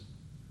us.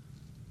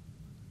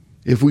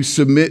 If we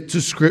submit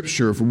to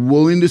Scripture, if we're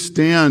willing to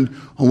stand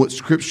on what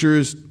Scripture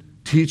is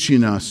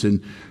teaching us,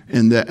 and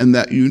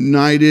that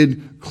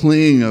united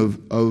cling of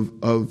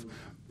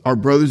our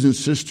brothers and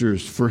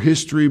sisters for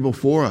history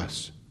before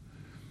us.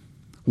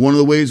 One of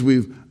the ways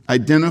we've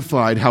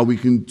identified how we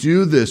can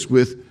do this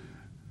with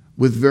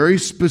very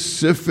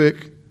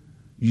specific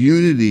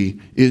unity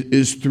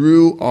is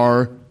through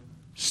our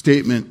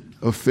statement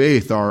of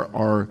faith,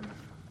 our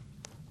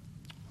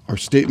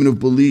statement of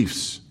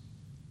beliefs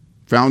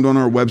found on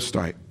our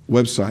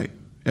website.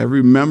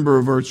 Every member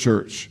of our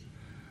church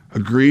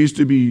agrees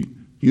to be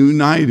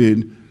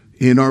united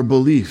in our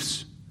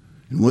beliefs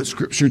and what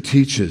Scripture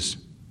teaches.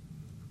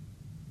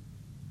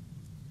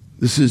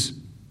 This is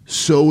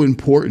so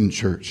important,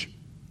 church.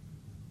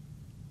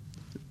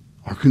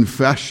 Our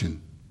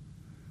confession,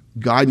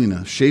 guiding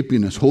us,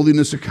 shaping us, holding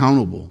us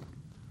accountable,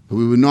 that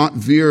we would not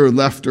veer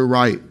left or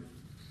right.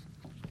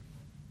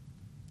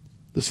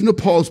 Listen to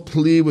Paul's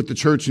plea with the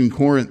church in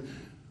Corinth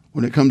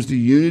when it comes to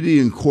unity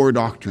and core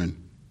doctrine.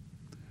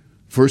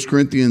 1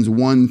 Corinthians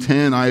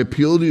 1:10, I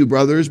appeal to you,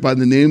 brothers, by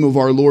the name of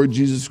our Lord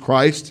Jesus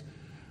Christ,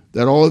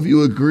 that all of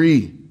you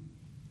agree,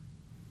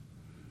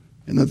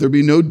 and that there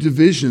be no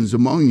divisions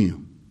among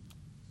you,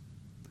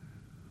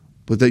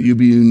 but that you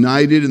be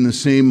united in the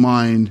same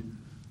mind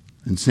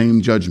and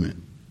same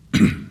judgment.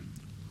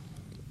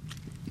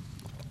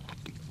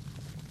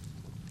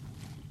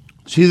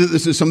 See that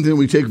this is something that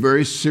we take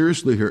very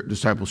seriously here at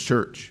Disciples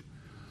Church.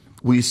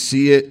 We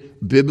see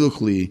it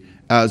biblically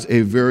as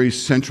a very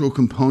central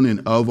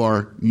component of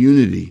our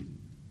unity.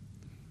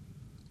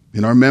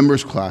 In our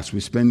members class,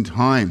 we spend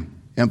time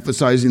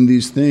emphasizing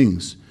these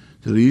things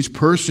so that each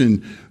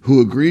person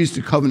who agrees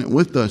to covenant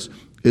with us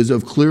is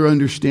of clear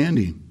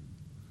understanding.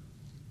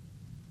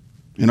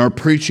 In our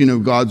preaching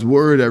of God's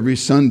Word every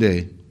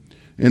Sunday,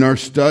 in our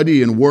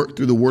study and work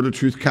through the Word of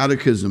Truth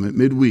Catechism at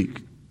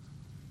midweek,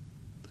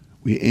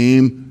 we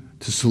aim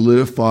to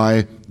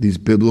solidify these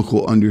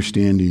biblical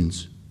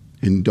understandings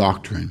in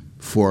doctrine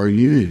for our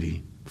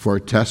unity, for our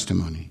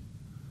testimony.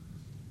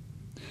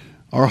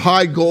 Our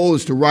high goal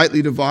is to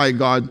rightly divide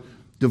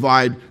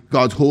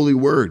God's holy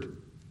word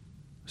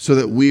so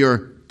that we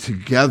are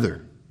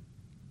together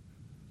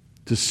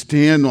to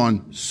stand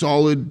on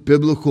solid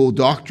biblical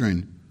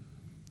doctrine.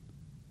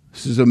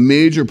 This is a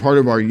major part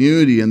of our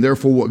unity and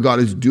therefore what God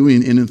is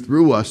doing in and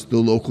through us, the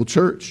local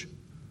church.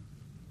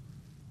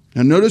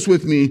 Now notice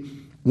with me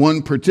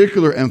one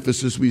particular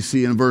emphasis we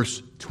see in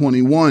verse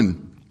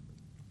 21.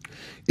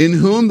 In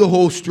whom the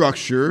whole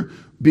structure,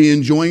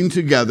 being joined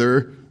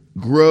together,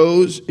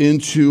 grows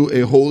into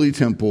a holy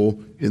temple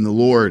in the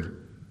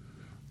Lord.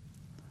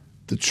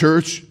 The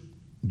church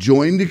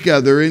joined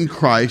together in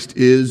Christ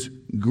is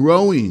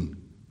growing.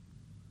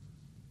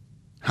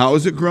 How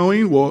is it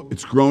growing? Well,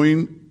 it's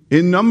growing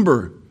in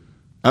number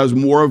as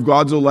more of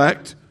God's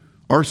elect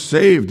are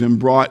saved and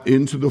brought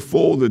into the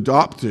fold,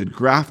 adopted,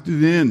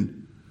 grafted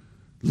in,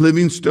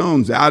 living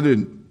stones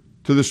added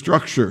to the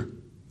structure.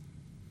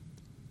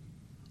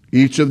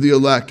 Each of the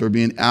elect are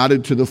being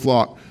added to the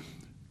flock.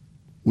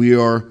 We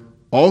are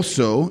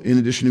also, in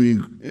addition to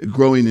being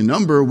growing in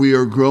number, we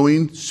are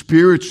growing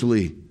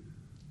spiritually.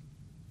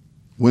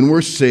 When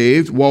we're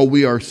saved, while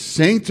we are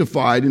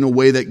sanctified in a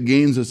way that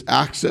gains us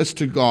access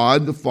to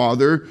God the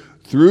Father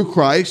through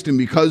Christ and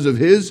because of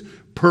His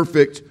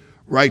perfect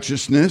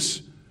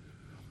righteousness,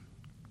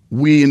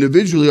 we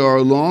individually are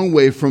a long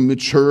way from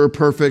mature,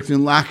 perfect,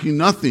 and lacking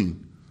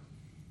nothing.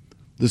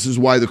 This is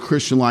why the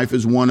Christian life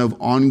is one of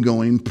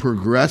ongoing,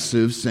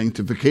 progressive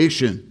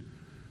sanctification.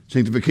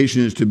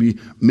 Sanctification is to be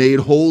made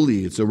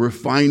holy. It's a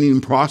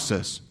refining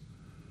process.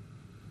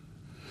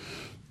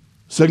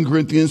 2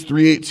 Corinthians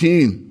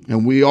 3:18,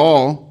 and we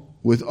all,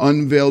 with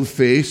unveiled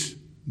face,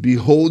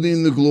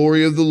 beholding the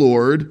glory of the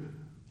Lord,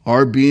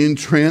 are being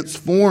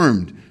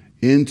transformed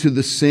into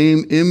the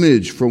same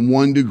image from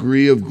one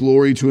degree of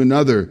glory to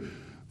another.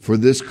 For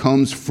this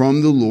comes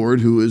from the Lord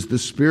who is the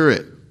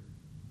Spirit.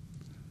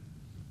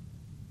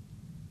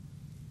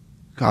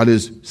 God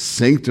is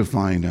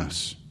sanctifying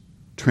us,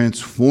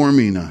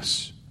 transforming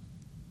us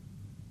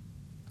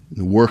in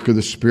the work of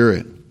the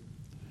Spirit.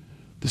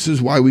 This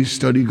is why we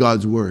study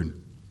God's Word.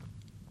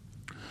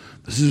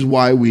 This is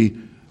why we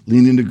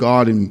lean into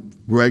God in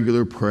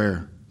regular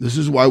prayer. This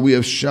is why we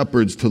have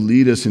shepherds to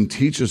lead us and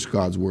teach us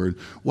God's Word.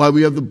 Why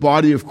we have the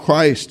body of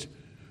Christ,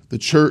 the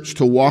church,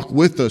 to walk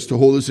with us, to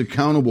hold us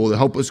accountable, to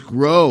help us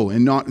grow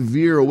and not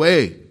veer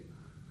away.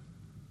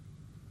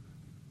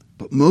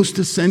 But most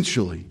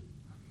essentially,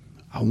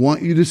 I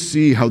want you to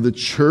see how the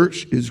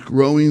church is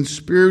growing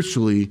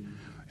spiritually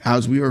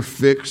as we are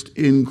fixed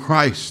in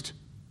Christ.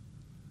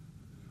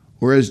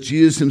 Or as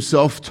Jesus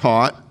himself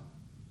taught,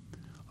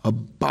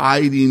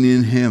 abiding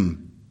in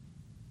Him.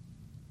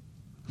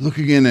 Look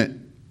again at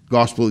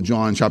Gospel of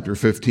John, chapter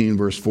 15,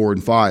 verse 4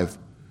 and 5.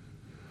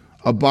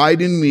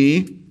 Abide in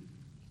me,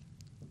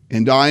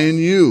 and I in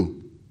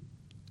you,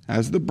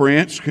 as the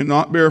branch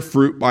cannot bear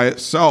fruit by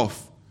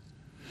itself,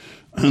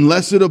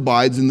 unless it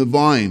abides in the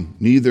vine.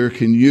 Neither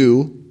can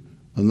you,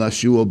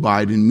 unless you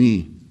abide in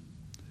me.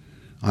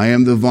 I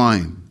am the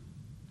vine,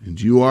 and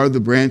you are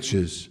the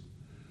branches.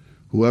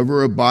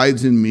 Whoever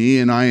abides in me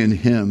and I in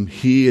him,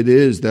 he it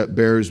is that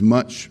bears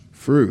much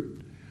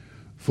fruit.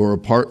 For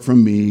apart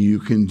from me, you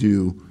can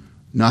do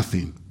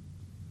nothing.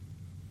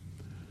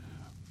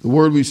 The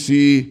word we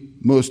see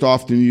most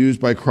often used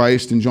by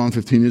Christ in John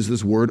 15 is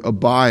this word,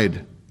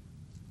 abide.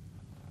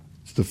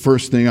 It's the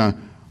first thing I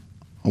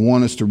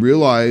want us to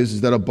realize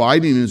is that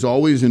abiding is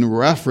always in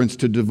reference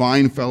to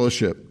divine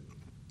fellowship.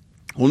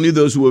 Only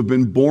those who have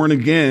been born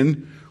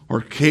again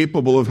are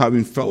capable of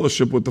having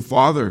fellowship with the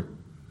Father,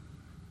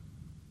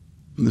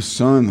 and the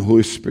Son, the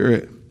Holy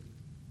Spirit.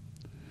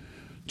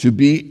 To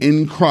be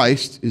in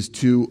Christ is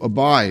to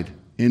abide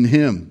in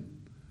Him.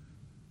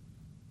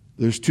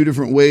 There's two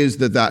different ways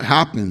that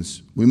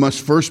happens. We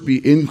must first be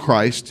in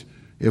Christ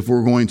if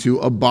we're going to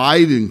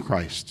abide in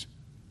Christ.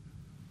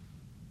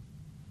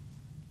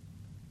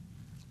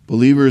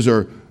 Believers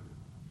are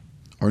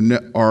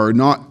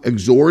not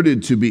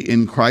exhorted to be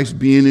in Christ.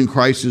 Being in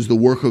Christ is the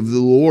work of the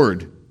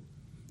Lord.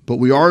 But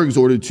we are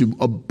exhorted to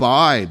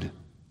abide.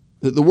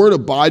 The word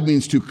abide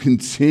means to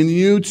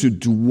continue, to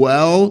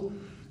dwell,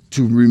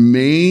 to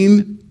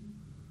remain,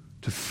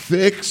 to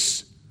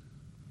fix.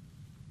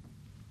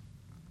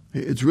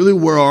 It's really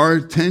where our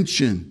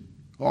attention,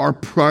 our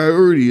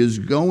priority is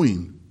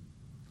going.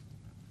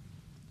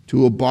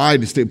 To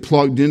abide, to stay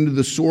plugged into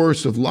the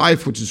source of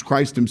life, which is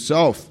Christ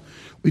Himself.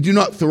 We do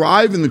not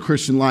thrive in the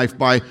Christian life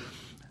by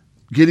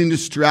getting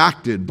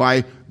distracted,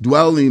 by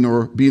dwelling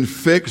or being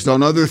fixed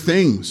on other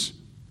things.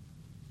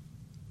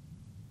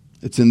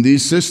 It's in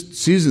these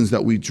seasons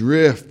that we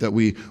drift, that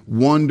we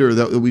wander,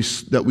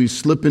 that we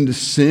slip into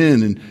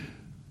sin. And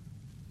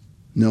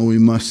no, we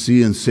must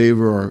see and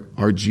savor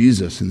our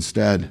Jesus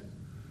instead.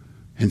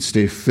 and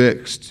stay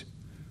fixed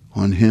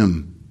on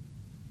Him.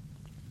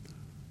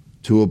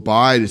 To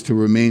abide is to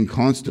remain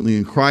constantly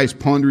in Christ,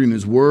 pondering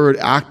His word,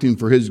 acting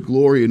for His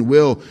glory and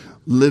will,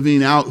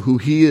 living out who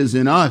He is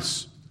in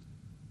us.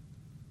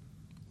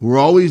 We're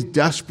always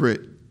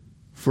desperate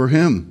for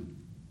Him.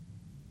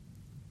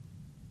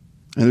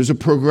 And there's a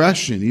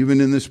progression, even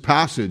in this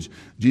passage.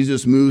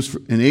 Jesus moves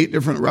in 8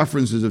 different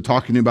references of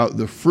talking about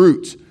the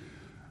fruit,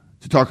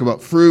 to talk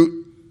about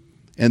fruit,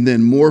 and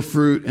then more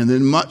fruit, and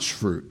then much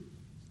fruit,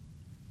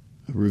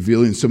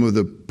 revealing some of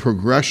the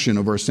progression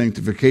of our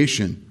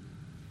sanctification.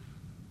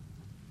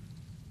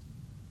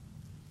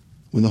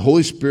 When the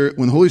Holy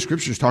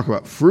Scriptures talk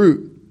about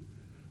fruit,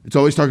 it's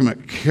always talking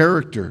about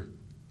character.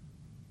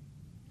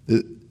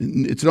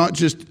 It's not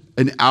just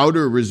an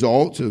outer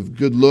result of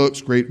good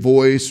looks, great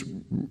voice,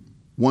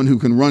 one who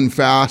can run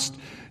fast.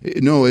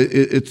 No,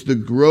 it's the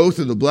growth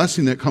of the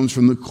blessing that comes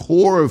from the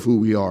core of who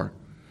we are.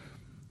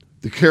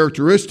 The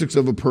characteristics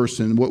of a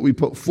person, what we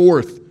put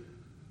forth,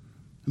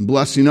 and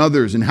blessing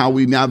others, and how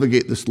we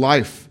navigate this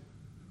life.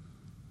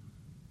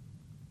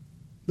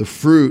 The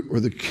fruit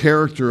or the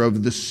character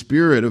of the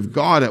Spirit of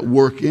God at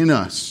work in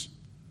us.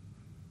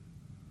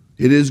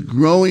 It is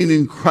growing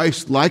in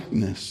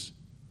Christ-likeness,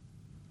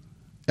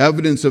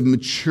 evidence of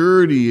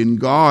maturity in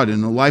God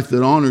and a life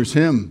that honors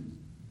Him.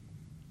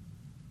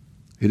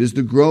 It is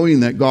the growing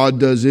that God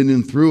does in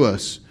and through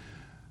us.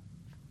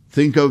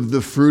 Think of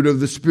the fruit of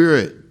the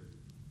Spirit: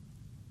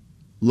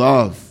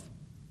 love,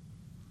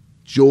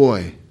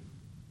 joy,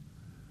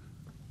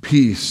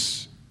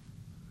 peace,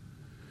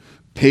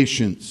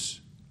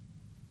 patience,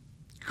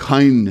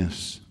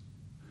 kindness,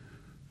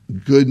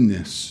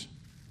 goodness,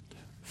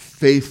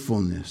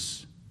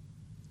 faithfulness,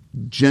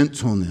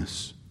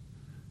 gentleness,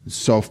 and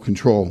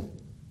self-control.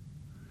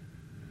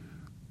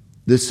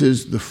 This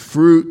is the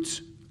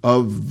fruit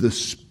of the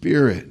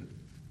Spirit.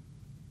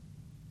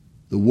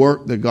 The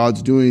work that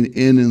God's doing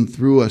in and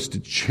through us to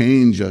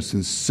change us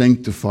and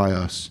sanctify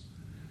us.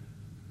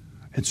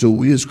 And so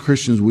we as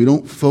Christians, we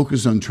don't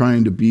focus on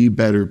trying to be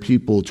better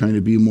people, trying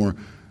to be more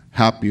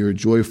happy or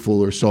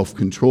joyful or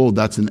self-controlled.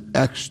 That's an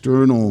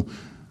external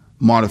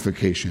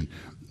modification.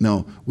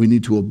 No, we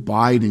need to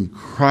abide in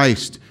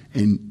Christ,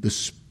 and the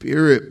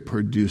Spirit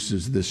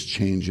produces this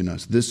change in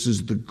us. This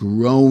is the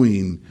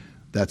growing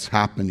that's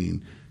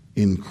happening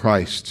in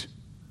Christ.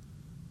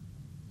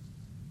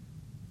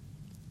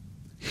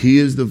 He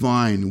is the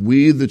vine.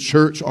 We, the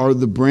church, are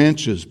the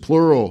branches,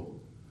 plural.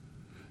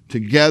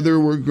 Together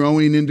we're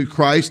growing into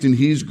Christ, and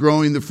He's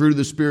growing the fruit of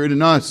the Spirit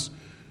in us.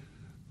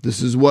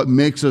 This is what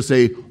makes us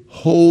a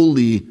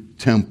holy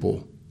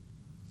temple.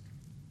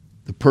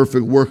 The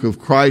perfect work of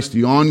Christ,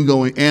 the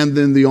ongoing, and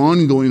then the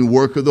ongoing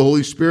work of the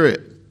Holy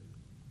Spirit.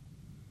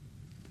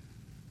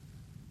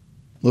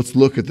 Let's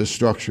look at the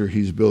structure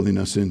He's building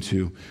us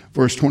into.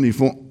 Verse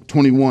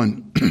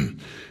 21.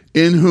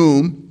 In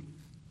whom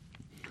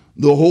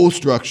the whole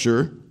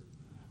structure,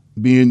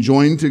 being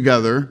joined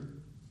together,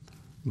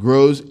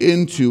 grows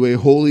into a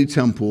holy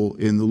temple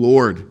in the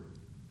Lord.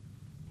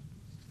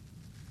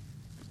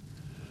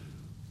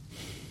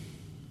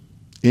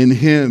 In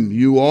Him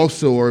you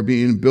also are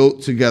being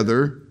built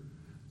together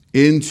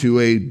into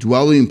a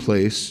dwelling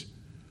place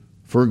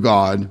for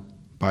God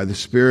by the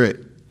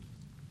Spirit.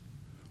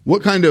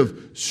 What kind of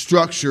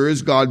structure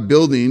is God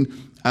building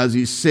as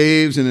He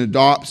saves and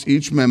adopts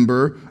each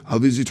member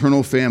of His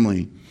eternal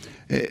family?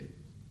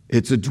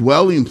 It's a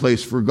dwelling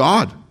place for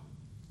God.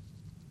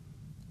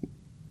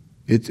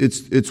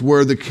 It's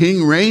where the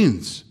King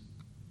reigns.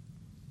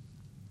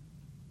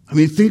 I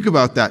mean, think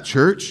about that,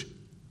 church.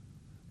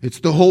 It's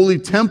the holy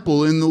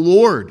temple in the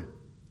Lord.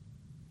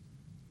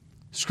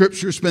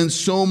 Scripture spends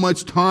so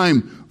much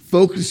time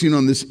focusing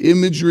on this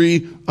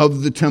imagery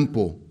of the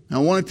temple.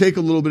 Now, I want to take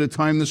a little bit of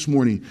time this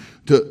morning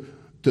to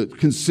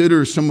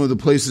consider some of the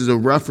places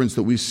of reference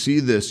that we see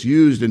this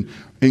used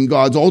and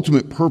God's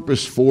ultimate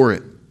purpose for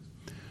it.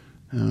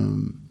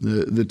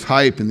 The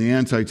type and the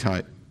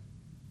antitype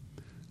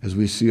as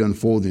we see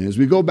unfolding. As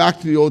we go back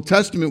to the Old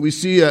Testament, we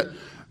see that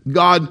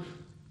God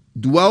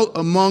dwelt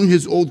among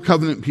His Old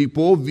Covenant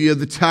people via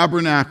the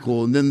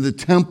tabernacle and then the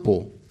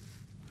temple.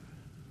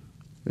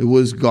 It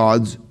was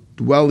God's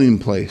dwelling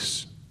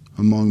place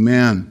among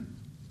man.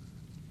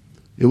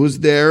 It was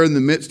there in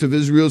the midst of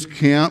Israel's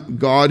camp,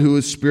 God, who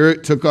is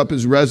Spirit, took up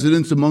His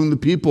residence among the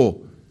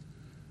people.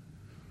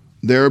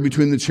 There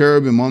between the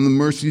cherubim on the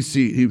mercy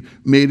seat, He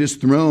made His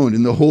throne.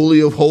 In the Holy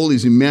of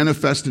Holies, He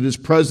manifested His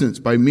presence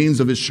by means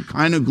of His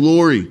Shekinah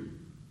glory.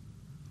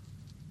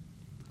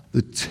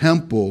 The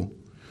temple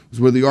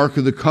was where the Ark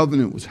of the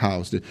Covenant was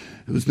housed. It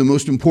was the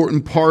most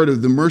important part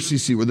of the mercy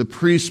seat, where the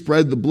priest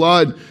spread the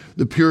blood,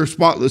 the pure,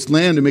 spotless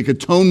lamb, to make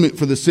atonement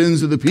for the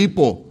sins of the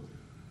people.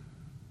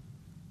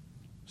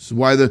 This is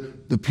why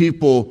the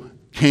people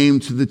came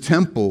to the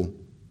temple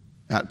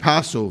at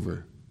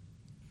Passover.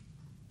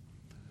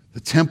 The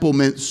temple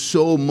meant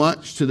so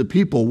much to the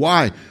people.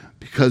 Why?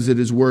 Because it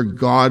is where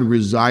God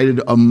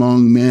resided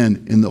among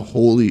men in the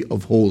Holy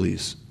of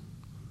Holies.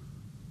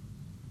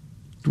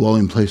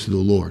 Dwelling place of the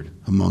Lord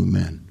among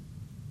men.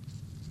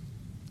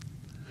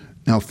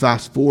 Now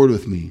fast forward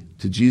with me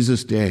to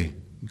Jesus' day,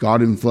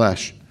 God in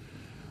flesh.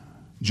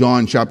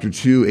 John chapter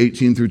 2,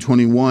 18 through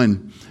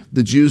 21.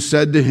 The Jews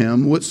said to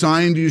him, "What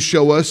sign do you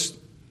show us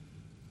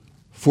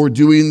for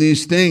doing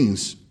these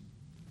things?"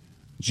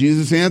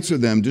 Jesus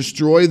answered them,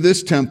 "Destroy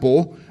this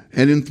temple,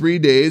 and in 3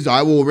 days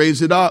I will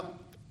raise it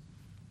up."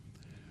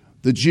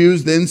 The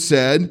Jews then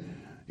said,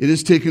 "It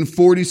has taken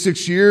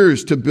 46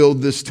 years to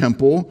build this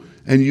temple,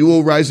 and you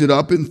will rise it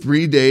up in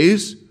 3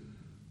 days?"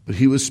 But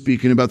he was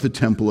speaking about the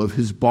temple of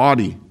his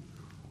body.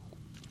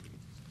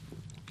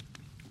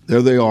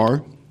 There they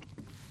are,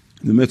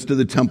 in the midst of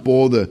the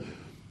temple. The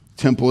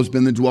temple has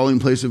been the dwelling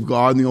place of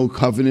God in the Old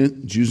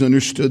Covenant. Jews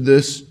understood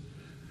this,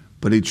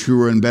 but a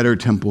truer and better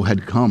temple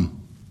had come.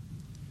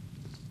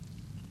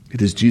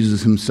 It is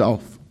Jesus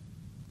himself,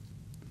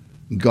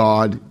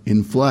 God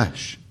in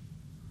flesh.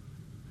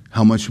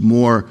 How much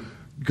more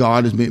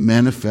God has made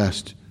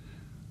manifest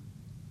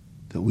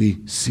that we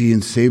see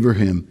and savor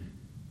him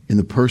in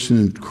the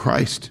person of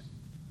Christ.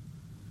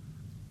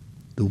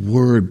 The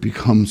Word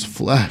becomes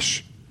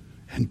flesh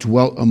and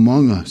dwelt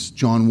among us.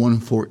 John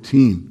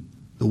 1:14.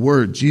 The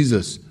Word,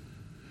 Jesus,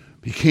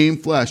 became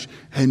flesh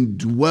and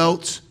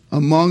dwelt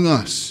among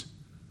us.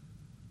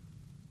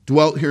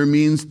 Dwelt here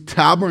means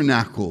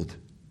tabernacled.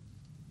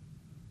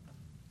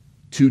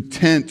 To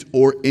tent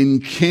or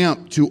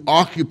encamp, to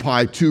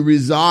occupy, to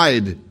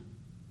reside,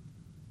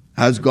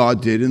 as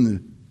God did in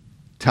the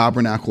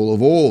tabernacle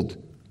of old.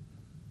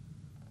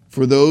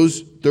 For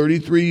those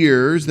 33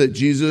 years that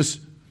Jesus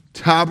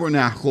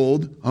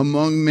tabernacled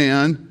among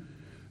man,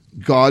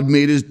 God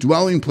made his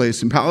dwelling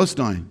place in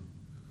Palestine,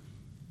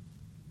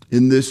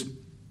 in this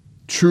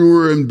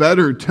truer and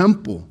better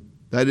temple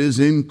that is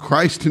in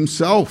Christ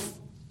himself.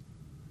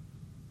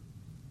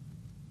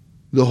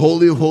 The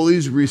Holy of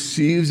Holies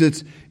receives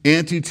its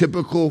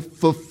antitypical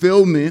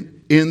fulfillment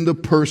in the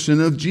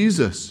person of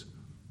Jesus,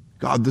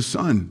 God the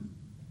Son.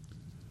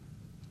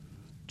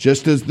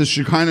 Just as the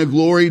Shekinah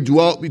glory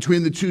dwelt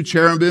between the two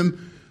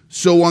cherubim,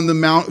 so on the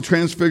Mount of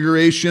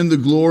Transfiguration, the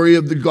glory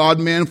of the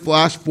God-man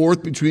flashed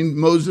forth between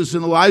Moses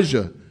and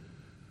Elijah.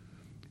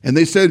 And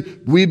they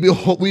said, we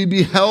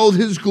beheld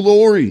his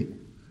glory.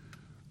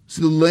 It's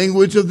the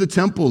language of the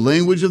temple,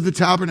 language of the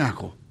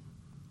tabernacle.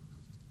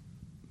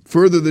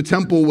 Further, the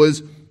temple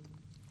was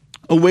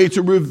a way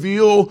to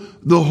reveal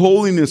the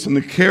holiness and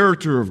the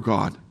character of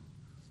God.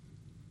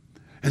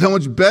 And how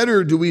much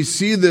better do we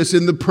see this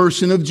in the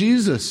person of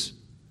Jesus,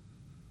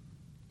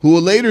 who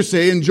will later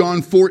say in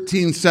John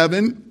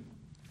 14:7,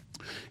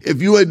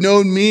 "If you had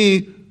known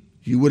me,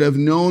 you would have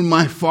known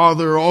my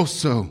Father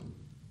also.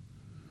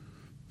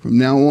 From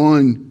now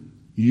on,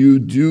 you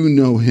do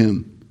know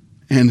him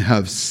and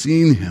have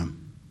seen him."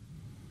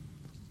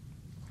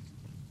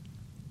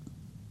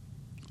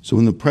 So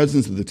in the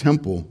presence of the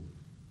temple,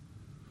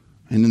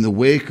 and in the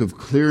wake of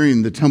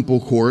clearing the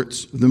temple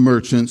courts of the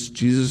merchants,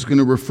 Jesus is going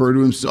to refer to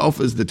himself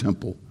as the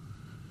temple,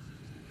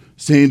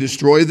 saying,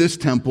 "Destroy this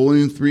temple,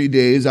 and in 3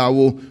 days I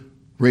will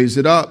raise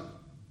it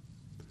up."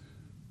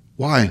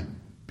 Why?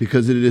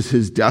 Because it is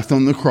his death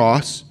on the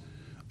cross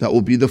that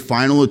will be the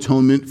final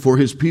atonement for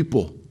his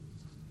people.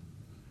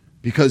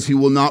 Because he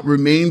will not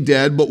remain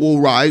dead, but will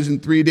rise in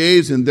 3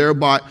 days, and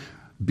thereby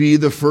be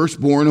the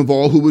firstborn of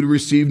all who would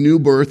receive new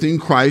birth in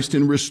Christ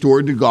and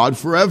restored to God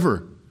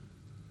forever.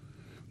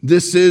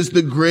 This is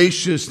the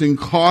gracious and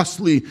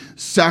costly,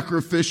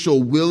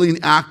 sacrificial, willing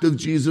act of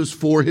Jesus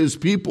for his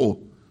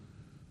people.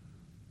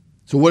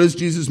 So what does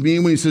Jesus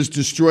mean when he says,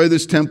 "Destroy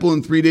this temple,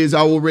 in 3 days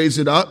I will raise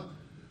it up"?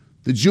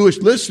 The Jewish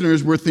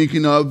listeners were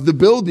thinking of the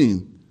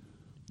building,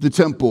 the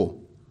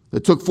temple,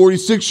 that took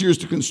 46 years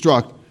to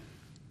construct.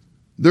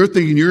 They're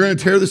thinking, you're going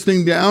to tear this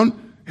thing down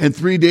and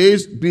 3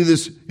 days be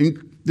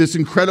this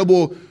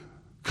incredible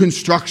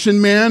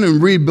construction man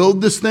and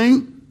rebuild this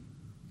thing?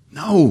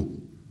 No.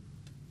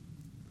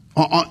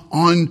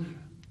 In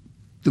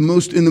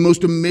the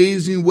most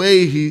amazing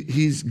way,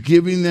 he's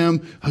giving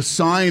them a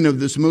sign of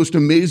this most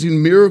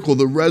amazing miracle,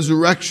 the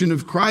resurrection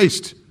of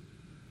Christ.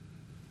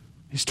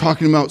 He's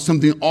talking about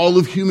something all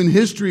of human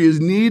history has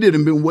needed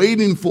and been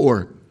waiting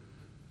for.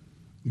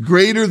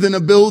 Greater than a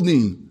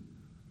building,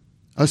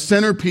 a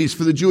centerpiece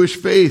for the Jewish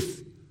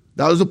faith.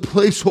 That was a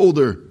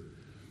placeholder.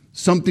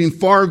 Something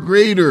far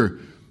greater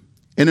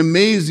and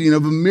amazing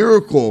of a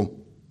miracle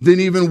than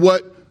even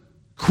what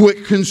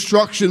quick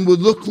construction would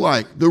look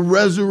like. The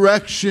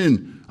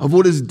resurrection of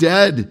what is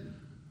dead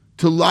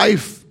to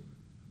life.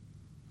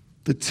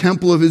 The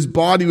temple of his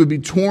body would be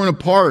torn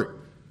apart.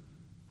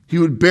 He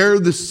would bear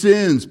the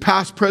sins,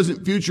 past,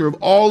 present, future, of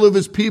all of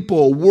his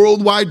people,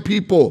 worldwide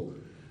people,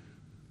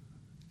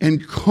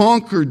 and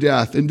conquer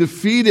death and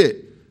defeat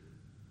it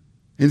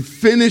and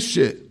finish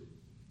it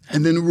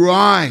and then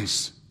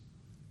rise.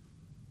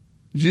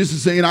 Jesus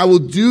is saying, I will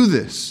do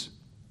this.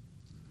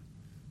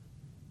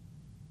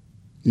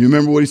 You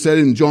remember what he said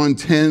in John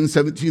 10,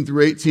 17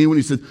 through 18, when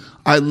he said,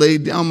 I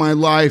laid down my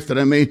life that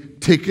I may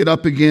take it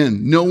up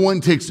again. No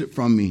one takes it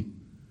from me,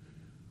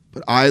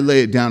 but I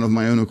lay it down of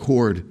my own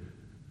accord.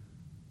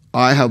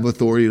 I have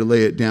authority to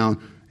lay it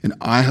down, and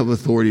I have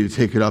authority to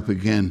take it up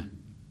again.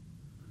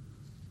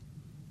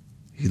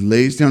 He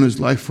lays down his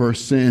life for our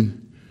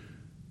sin,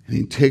 and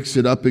he takes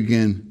it up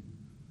again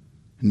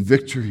in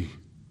victory.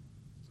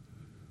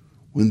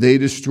 When they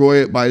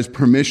destroy it by his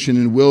permission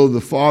and will of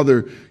the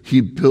Father,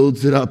 he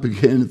builds it up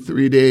again in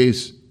 3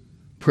 days.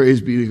 Praise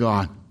be to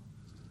God.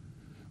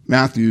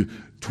 Matthew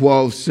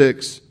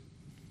 12:6.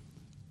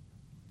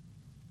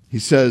 He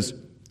says,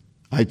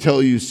 I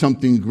tell you,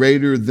 something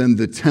greater than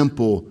the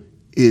temple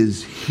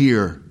is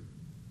here.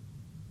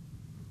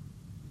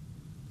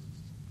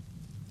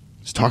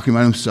 He's talking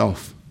about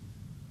himself.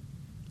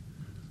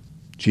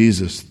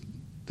 Jesus,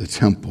 the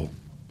temple.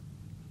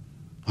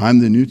 I'm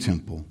the new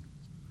temple.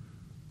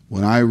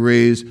 When I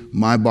raise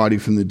my body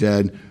from the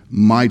dead,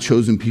 my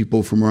chosen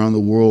people from around the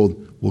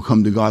world will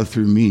come to God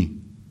through me.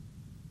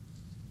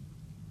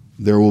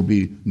 There will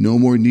be no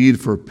more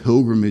need for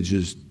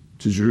pilgrimages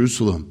to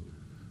Jerusalem,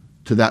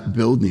 to that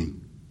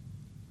building.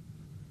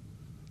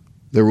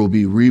 There will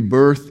be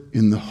rebirth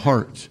in the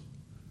heart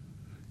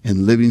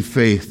and living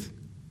faith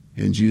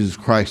in Jesus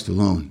Christ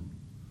alone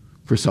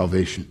for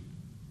salvation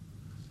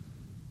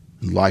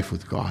and life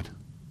with God.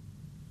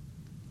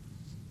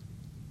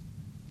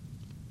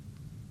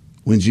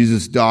 When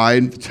Jesus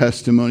died, the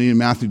testimony in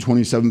Matthew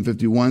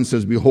 27:51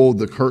 says, behold,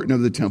 the curtain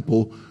of the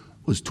temple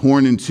was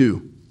torn in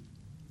two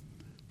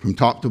from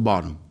top to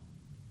bottom.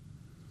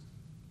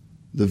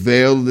 The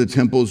veil of the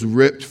temple is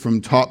ripped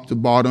from top to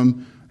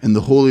bottom, and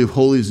the Holy of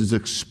Holies is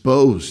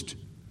exposed.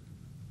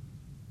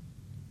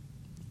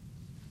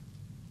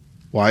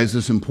 Why is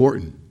this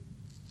important?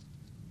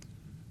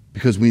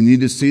 Because we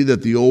need to see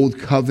that the old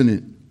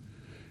covenant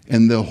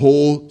and the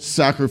whole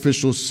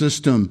sacrificial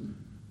system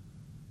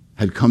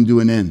had come to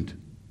an end.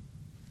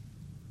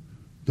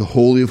 The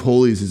Holy of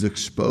Holies is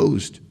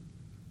exposed.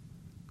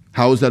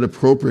 How is that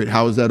appropriate?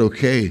 How is that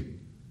okay?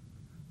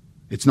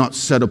 It's not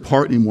set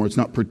apart anymore. It's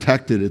not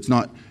protected. It's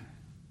not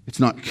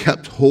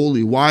kept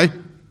holy. Why?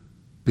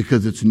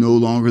 Because it's no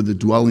longer the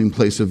dwelling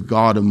place of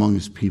God among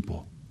his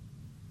people.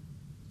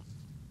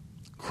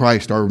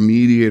 Christ, our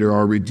mediator,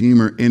 our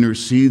redeemer,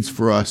 intercedes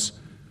for us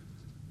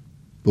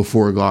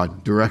before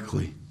God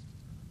directly.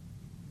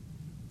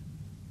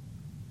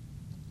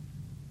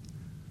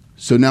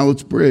 So now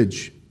let's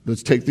bridge.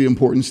 Let's take the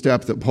important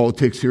step that Paul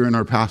takes here in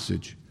our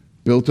passage,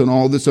 built on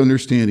all this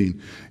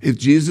understanding. If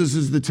Jesus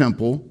is the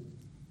temple,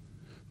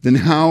 then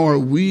how are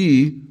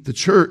we, the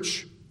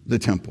church, the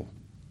temple?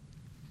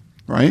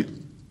 Right?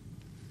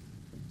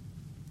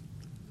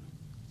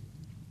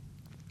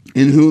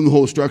 In whom the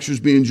whole structure is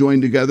being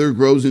joined together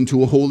grows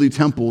into a holy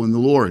temple in the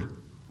Lord.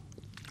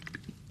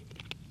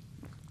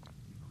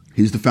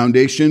 He's the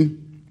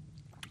foundation.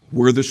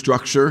 We're the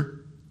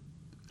structure.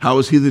 How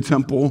is he the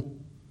temple?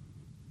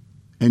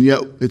 And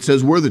yet it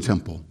says we're the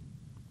temple.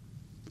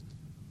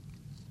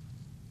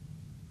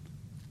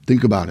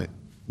 Think about it.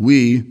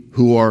 We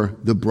who are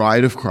the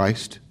bride of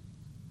Christ,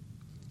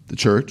 the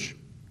church,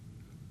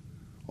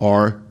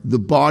 are the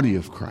body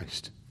of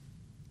Christ.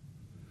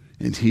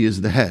 And he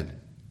is the head.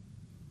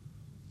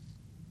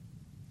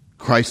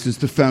 Christ is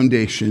the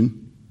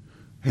foundation,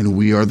 and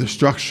we are the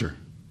structure.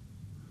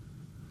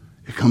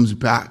 It comes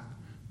back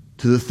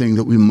to the thing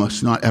that we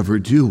must not ever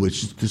do,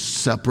 which is to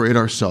separate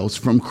ourselves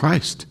from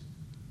Christ.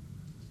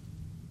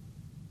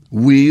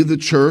 We, the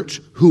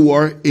church, who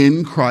are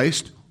in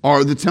Christ,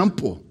 are the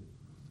temple,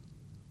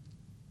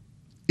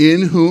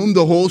 in whom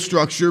the whole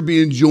structure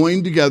being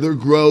joined together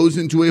grows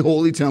into a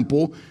holy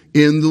temple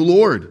in the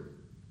Lord.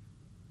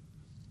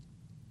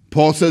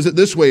 Paul says it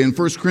this way in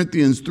 1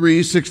 Corinthians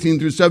 3:16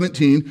 through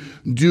 17.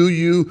 Do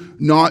you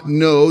not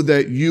know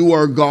that you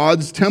are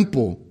God's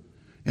temple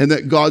and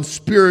that God's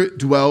Spirit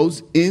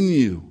dwells in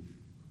you?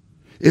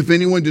 If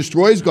anyone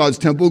destroys God's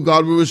temple,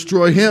 God will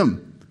destroy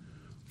him.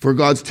 For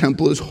God's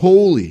temple is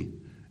holy,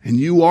 and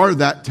you are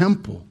that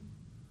temple.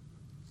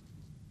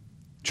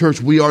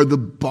 Church, we are the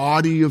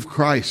body of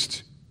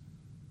Christ.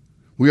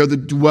 We are the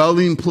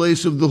dwelling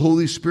place of the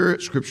Holy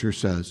Spirit, Scripture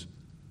says.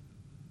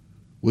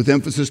 With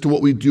emphasis to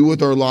what we do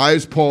with our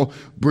lives, Paul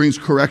brings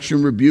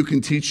correction, rebuke,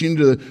 and teaching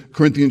to the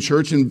Corinthian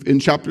church in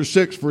chapter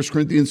 6, 1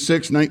 Corinthians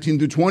 6, 19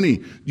 through 20.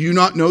 Do you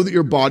not know that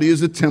your body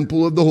is a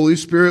temple of the Holy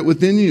Spirit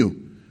within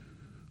you,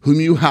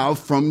 whom you have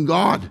from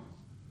God?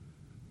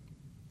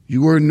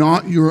 You are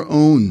not your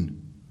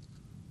own,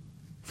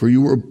 for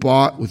you were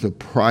bought with a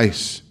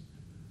price.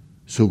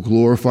 So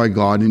glorify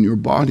God in your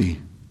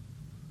body.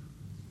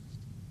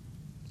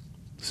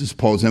 This is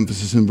Paul's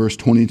emphasis in verse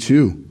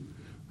 22.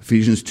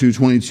 Ephesians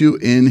 2:22,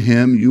 in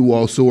him you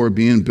also are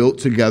being built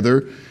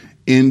together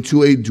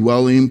into a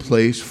dwelling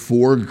place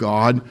for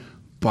God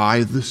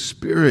by the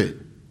Spirit.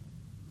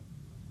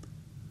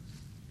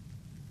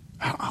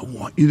 I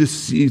want you to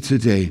see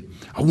today,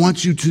 I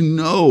want you to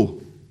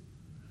know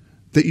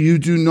that you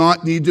do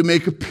not need to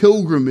make a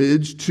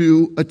pilgrimage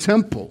to a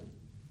temple.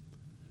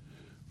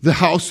 The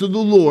house of the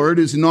Lord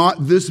is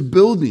not this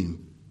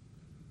building.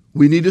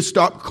 We need to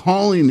stop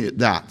calling it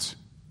that.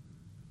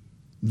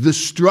 The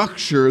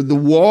structure, the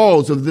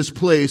walls of this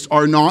place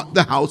are not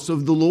the house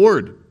of the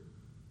Lord.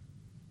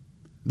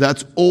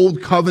 That's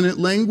old covenant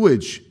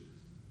language.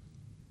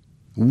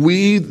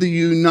 We, the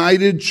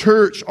united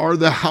church, are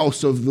the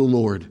house of the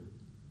Lord.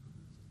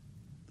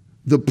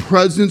 The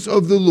presence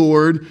of the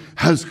Lord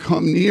has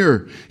come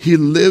near. He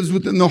lives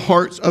within the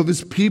hearts of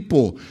his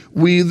people.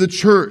 We, the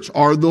church,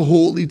 are the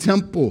holy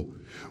temple.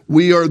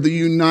 We are the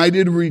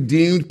united,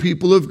 redeemed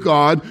people of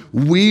God.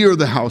 We are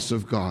the house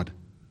of God.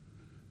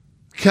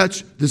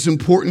 Catch this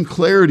important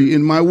clarity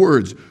in my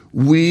words.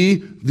 We,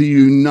 the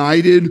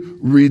united,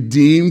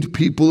 redeemed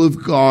people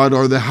of God,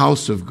 are the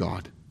house of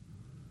God.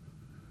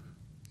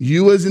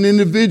 You as an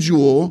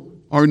individual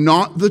are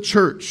not the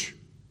church.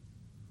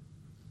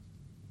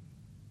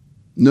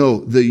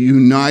 No, the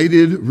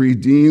united,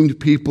 redeemed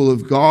people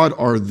of God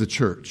are the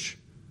church.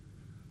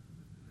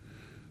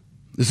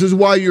 This is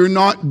why you're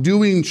not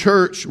doing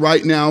church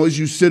right now as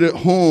you sit at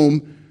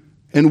home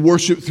and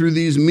worship through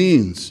these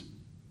means.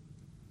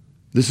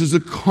 This is a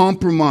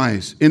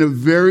compromise in a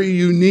very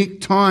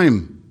unique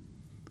time.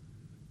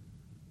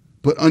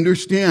 But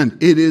understand,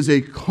 it is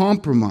a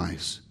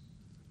compromise.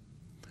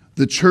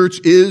 The church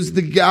is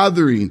the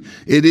gathering.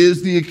 It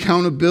is the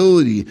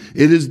accountability.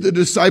 It is the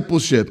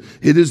discipleship.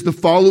 It is the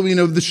following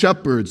of the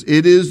shepherds.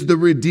 It is the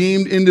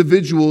redeemed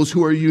individuals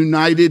who are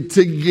united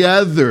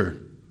together.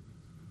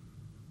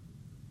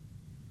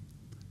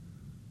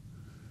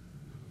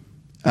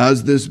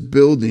 As this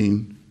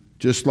building,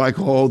 just like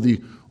all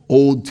the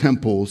old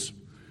temples,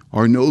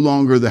 are no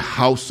longer the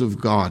house of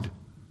God.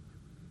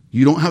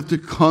 You don't have to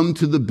come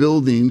to the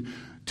building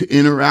to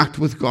interact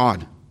with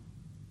God.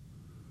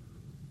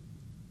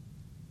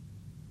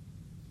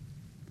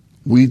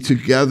 We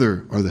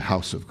together are the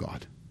house of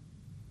God.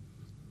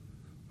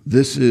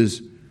 This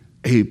is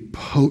a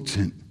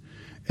potent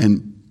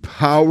and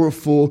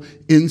powerful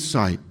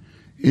insight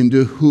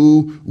into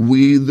who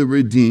we, the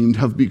redeemed,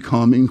 have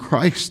become in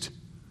Christ.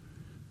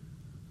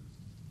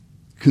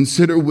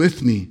 Consider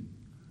with me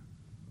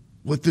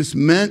what this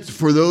meant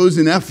for those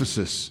in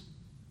Ephesus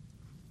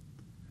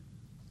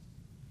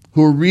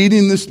who are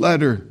reading this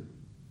letter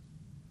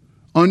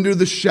under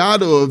the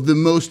shadow of the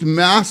most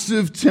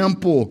massive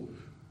temple,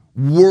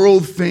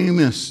 world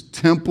famous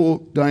Temple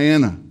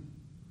Diana.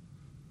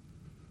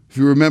 If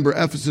you remember,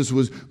 Ephesus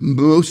was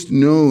most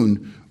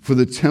known for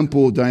the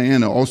Temple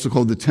Diana, also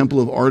called the Temple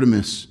of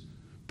Artemis,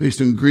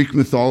 based on Greek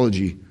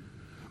mythology.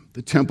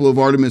 The Temple of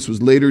Artemis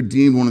was later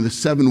deemed one of the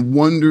 7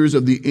 wonders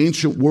of the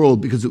ancient world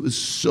because it was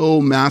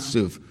so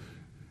massive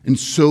and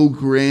so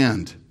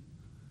grand.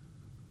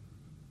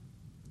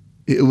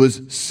 It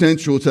was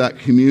central to that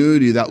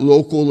community. That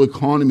local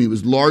economy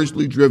was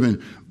largely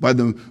driven by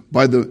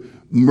the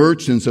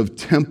merchants of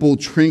temple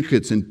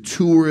trinkets and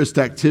tourist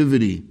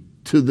activity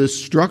to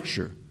this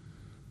structure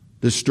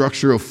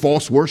of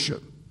false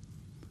worship.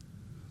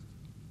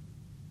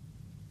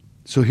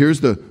 So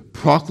here's the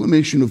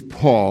proclamation of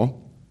Paul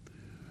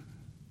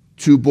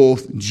to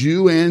both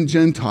Jew and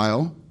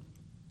Gentile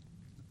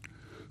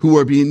who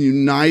are being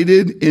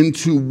united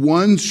into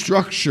one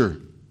structure,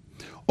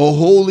 a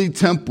holy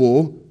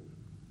temple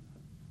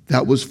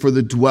that was for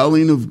the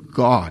dwelling of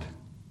God.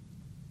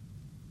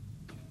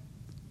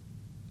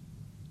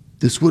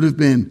 This would have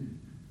been,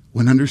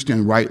 when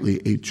understand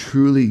rightly, a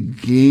truly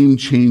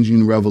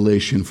game-changing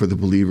revelation for the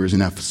believers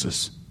in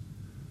Ephesus.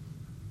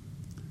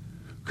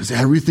 Because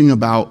everything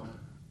about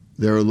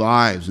their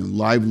lives and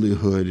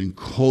livelihood and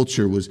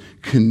culture was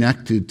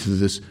connected to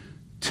this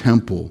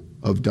temple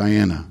of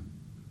Diana.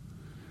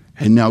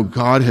 And now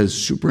God has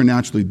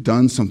supernaturally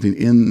done something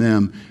in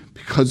them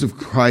because of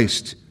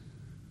Christ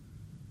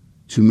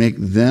to make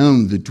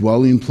them the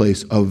dwelling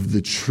place of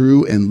the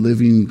true and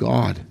living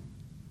God.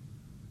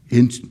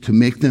 To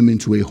make them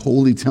into a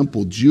holy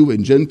temple, Jew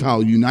and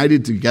Gentile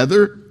united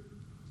together.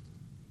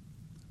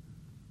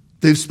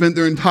 They've spent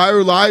their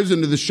entire lives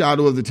under the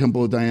shadow of the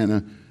Temple of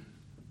Diana,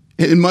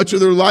 and much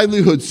of their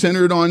livelihood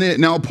centered on it.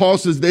 Now Paul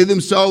says they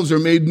themselves are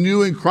made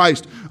new in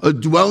Christ, a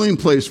dwelling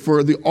place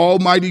for the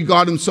Almighty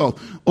God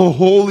himself, a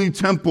holy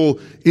temple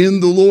in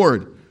the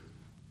Lord.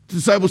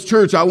 Disciples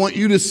Church, I want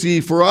you to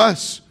see for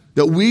us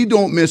that we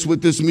don't miss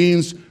what this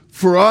means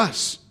for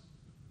us,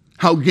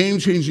 how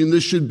game-changing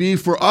this should be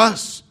for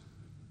us.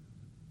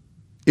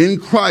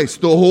 In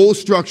Christ, the whole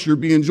structure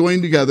being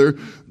joined together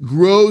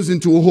grows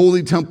into a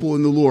holy temple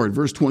in the Lord.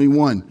 Verse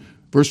 21.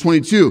 Verse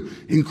 22.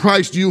 In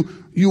Christ,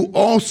 you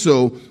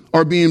also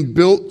are being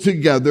built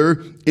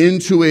together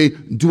into a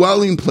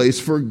dwelling place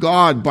for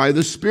God by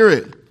the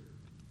Spirit.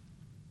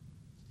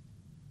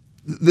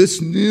 This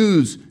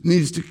news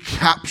needs to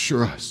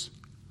capture us.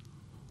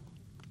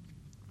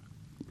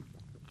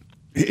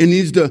 It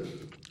needs to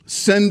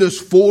send us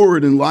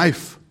forward in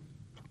life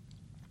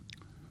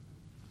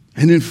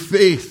and in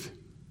faith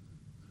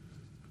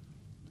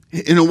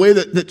in a way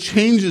that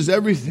changes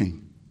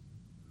everything.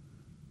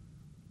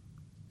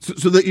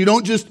 So that you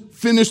don't just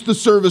finish the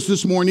service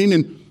this morning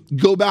and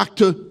go back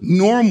to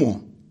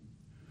normal.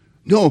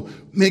 No,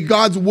 may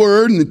God's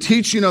word and the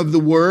teaching of the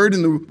word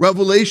and the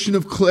revelation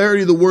of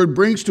clarity the word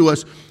brings to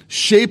us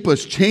shape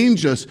us,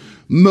 change us,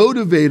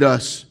 motivate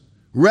us,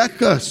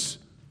 wreck us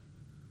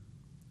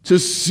to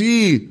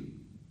see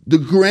the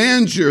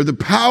grandeur, the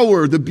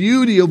power, the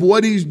beauty of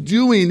what he's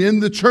doing in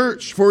the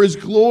church for his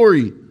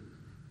glory.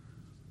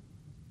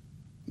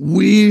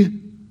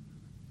 We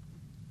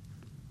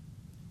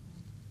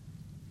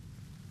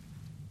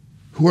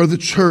who are the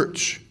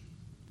church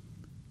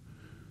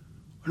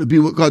are to be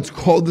what God's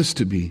called us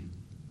to be.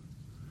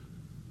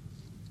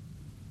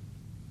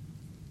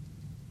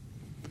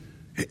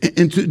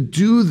 And to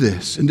do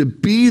this and to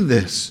be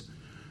this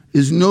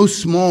is no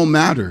small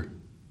matter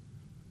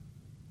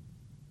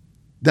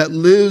that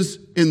lives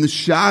in the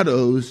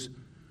shadows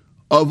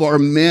of our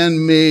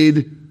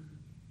man-made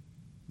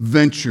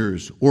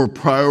ventures or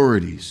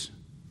priorities.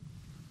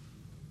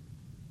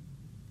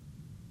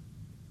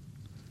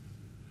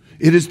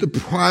 It is the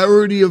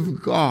priority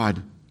of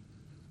God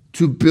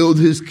to build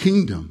his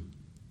kingdom,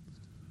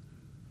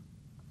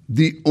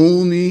 the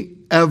only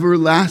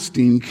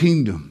everlasting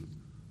kingdom.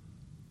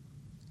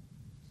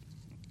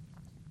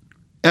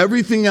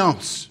 Everything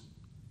else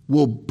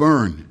will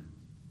burn.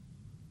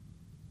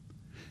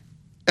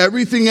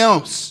 Everything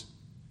else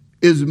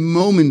is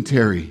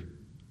momentary.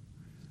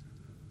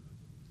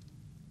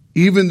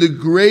 Even the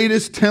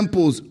greatest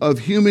temples of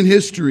human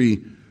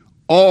history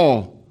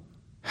all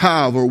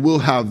have or will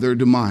have their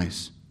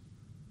demise.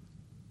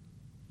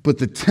 But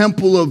the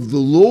temple of the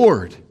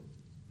Lord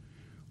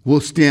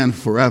will stand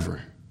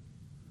forever.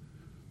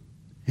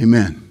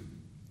 Amen.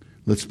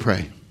 Let's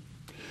pray.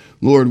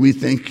 Lord, we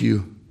thank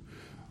you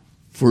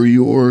for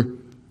your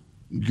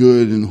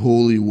good and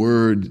holy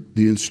word,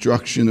 the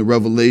instruction, the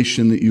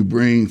revelation that you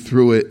bring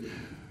through it,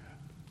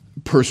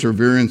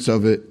 perseverance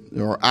of it,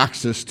 or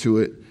access to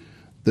it,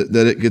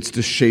 that it gets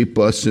to shape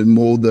us and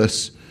mold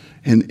us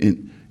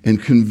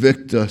and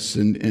convict us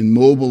and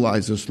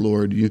mobilize us,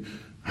 Lord.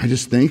 I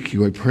just thank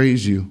you. I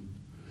praise you.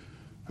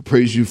 I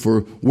praise you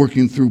for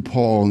working through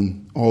Paul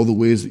in all the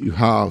ways that you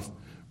have,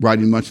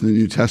 writing much in the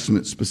New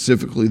Testament,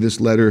 specifically this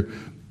letter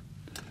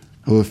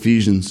of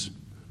Ephesians.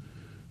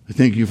 I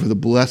thank you for the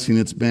blessing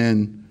it's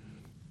been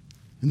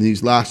in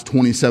these last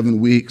 27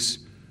 weeks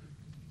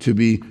to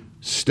be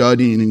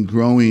studying and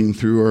growing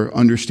through our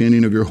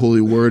understanding of your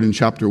holy word in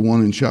chapter 1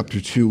 and chapter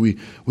 2. We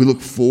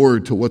look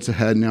forward to what's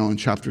ahead now in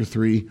chapter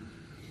 3.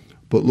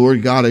 But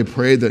Lord God, I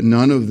pray that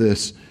none of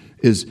this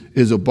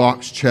is a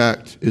box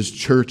checked, is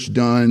church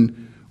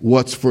done,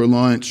 what's for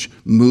lunch,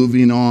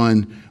 moving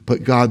on.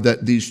 But God,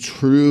 that these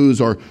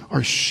truths are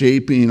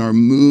shaping, are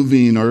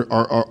moving,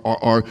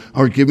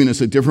 are giving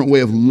us a different way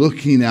of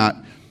looking at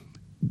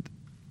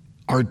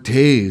our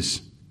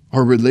days,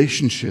 our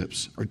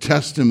relationships, our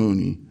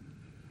testimony,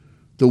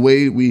 the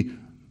way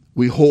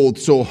we hold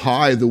so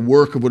high the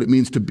work of what it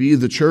means to be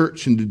the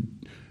church and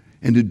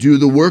to do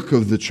the work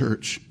of the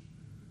church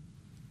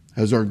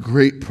as our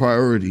great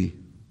priority.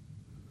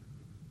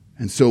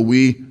 And so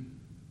we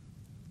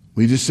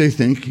just say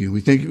thank you.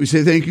 We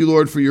say thank you,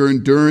 Lord, for your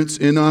endurance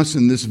in us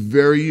in this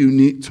very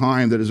unique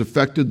time that has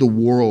affected the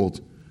world.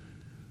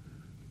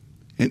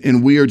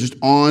 And we are just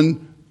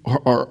on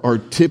our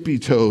tippy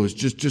toes,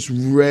 just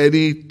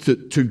ready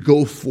to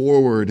go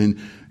forward and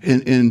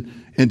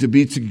to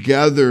be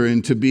together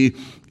and to be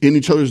in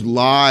each other's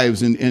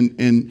lives and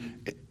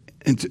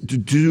to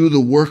do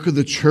the work of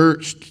the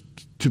church,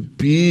 to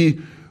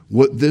be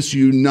what this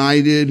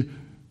united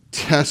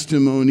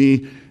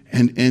testimony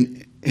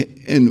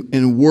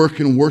and work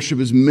and worship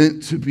is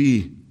meant to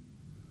be.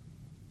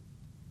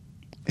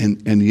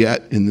 And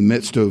yet, in the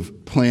midst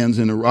of plans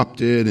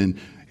interrupted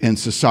and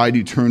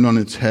society turned on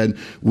its head,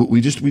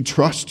 we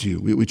trust you.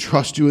 We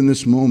trust you in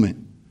this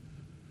moment.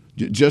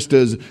 Just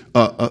as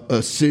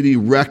a city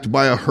wrecked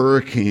by a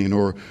hurricane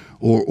or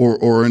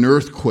an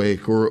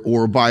earthquake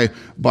or by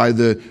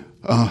the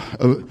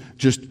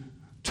just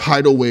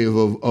tidal wave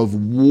of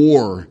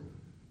war,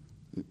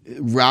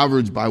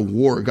 ravaged by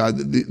war, God,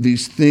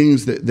 these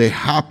things that they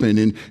happen,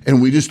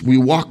 and we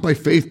walk by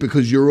faith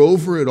because you're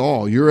over it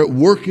all. You're at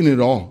work in it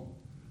all.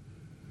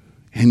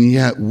 And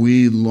yet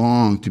we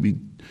long to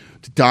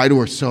die to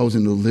ourselves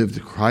and to live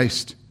to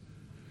Christ,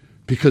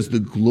 because the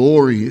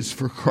glory is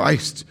for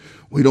Christ.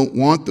 We don't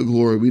want the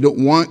glory. We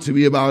don't want it to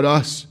be about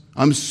us.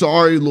 I'm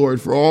sorry,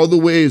 Lord, for all the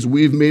ways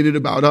we've made it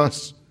about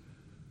us.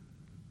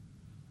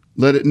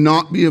 Let it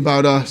not be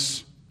about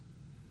us.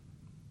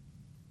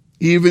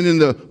 Even in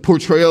the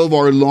portrayal of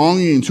our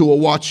longing to a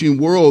watching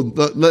world,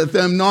 let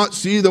them not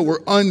see that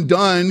we're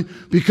undone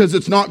because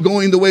it's not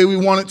going the way we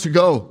want it to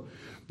go.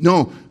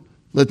 No,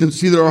 let them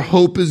see that our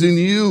hope is in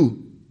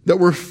you, that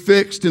we're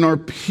fixed in our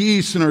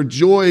peace and our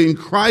joy in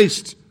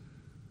Christ.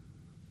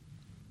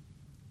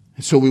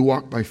 And so we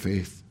walk by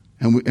faith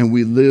and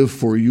we live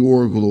for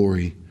your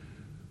glory.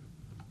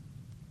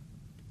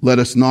 Let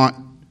us not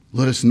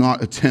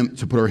attempt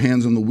to put our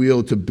hands on the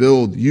wheel to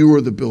build. You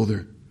are the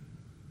builder.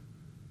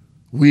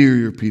 We are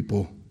your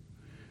people,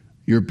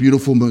 your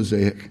beautiful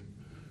mosaic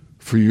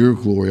for your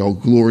glory. All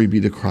glory be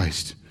to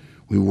Christ.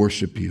 We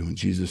worship you. In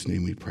Jesus'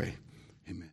 name we pray.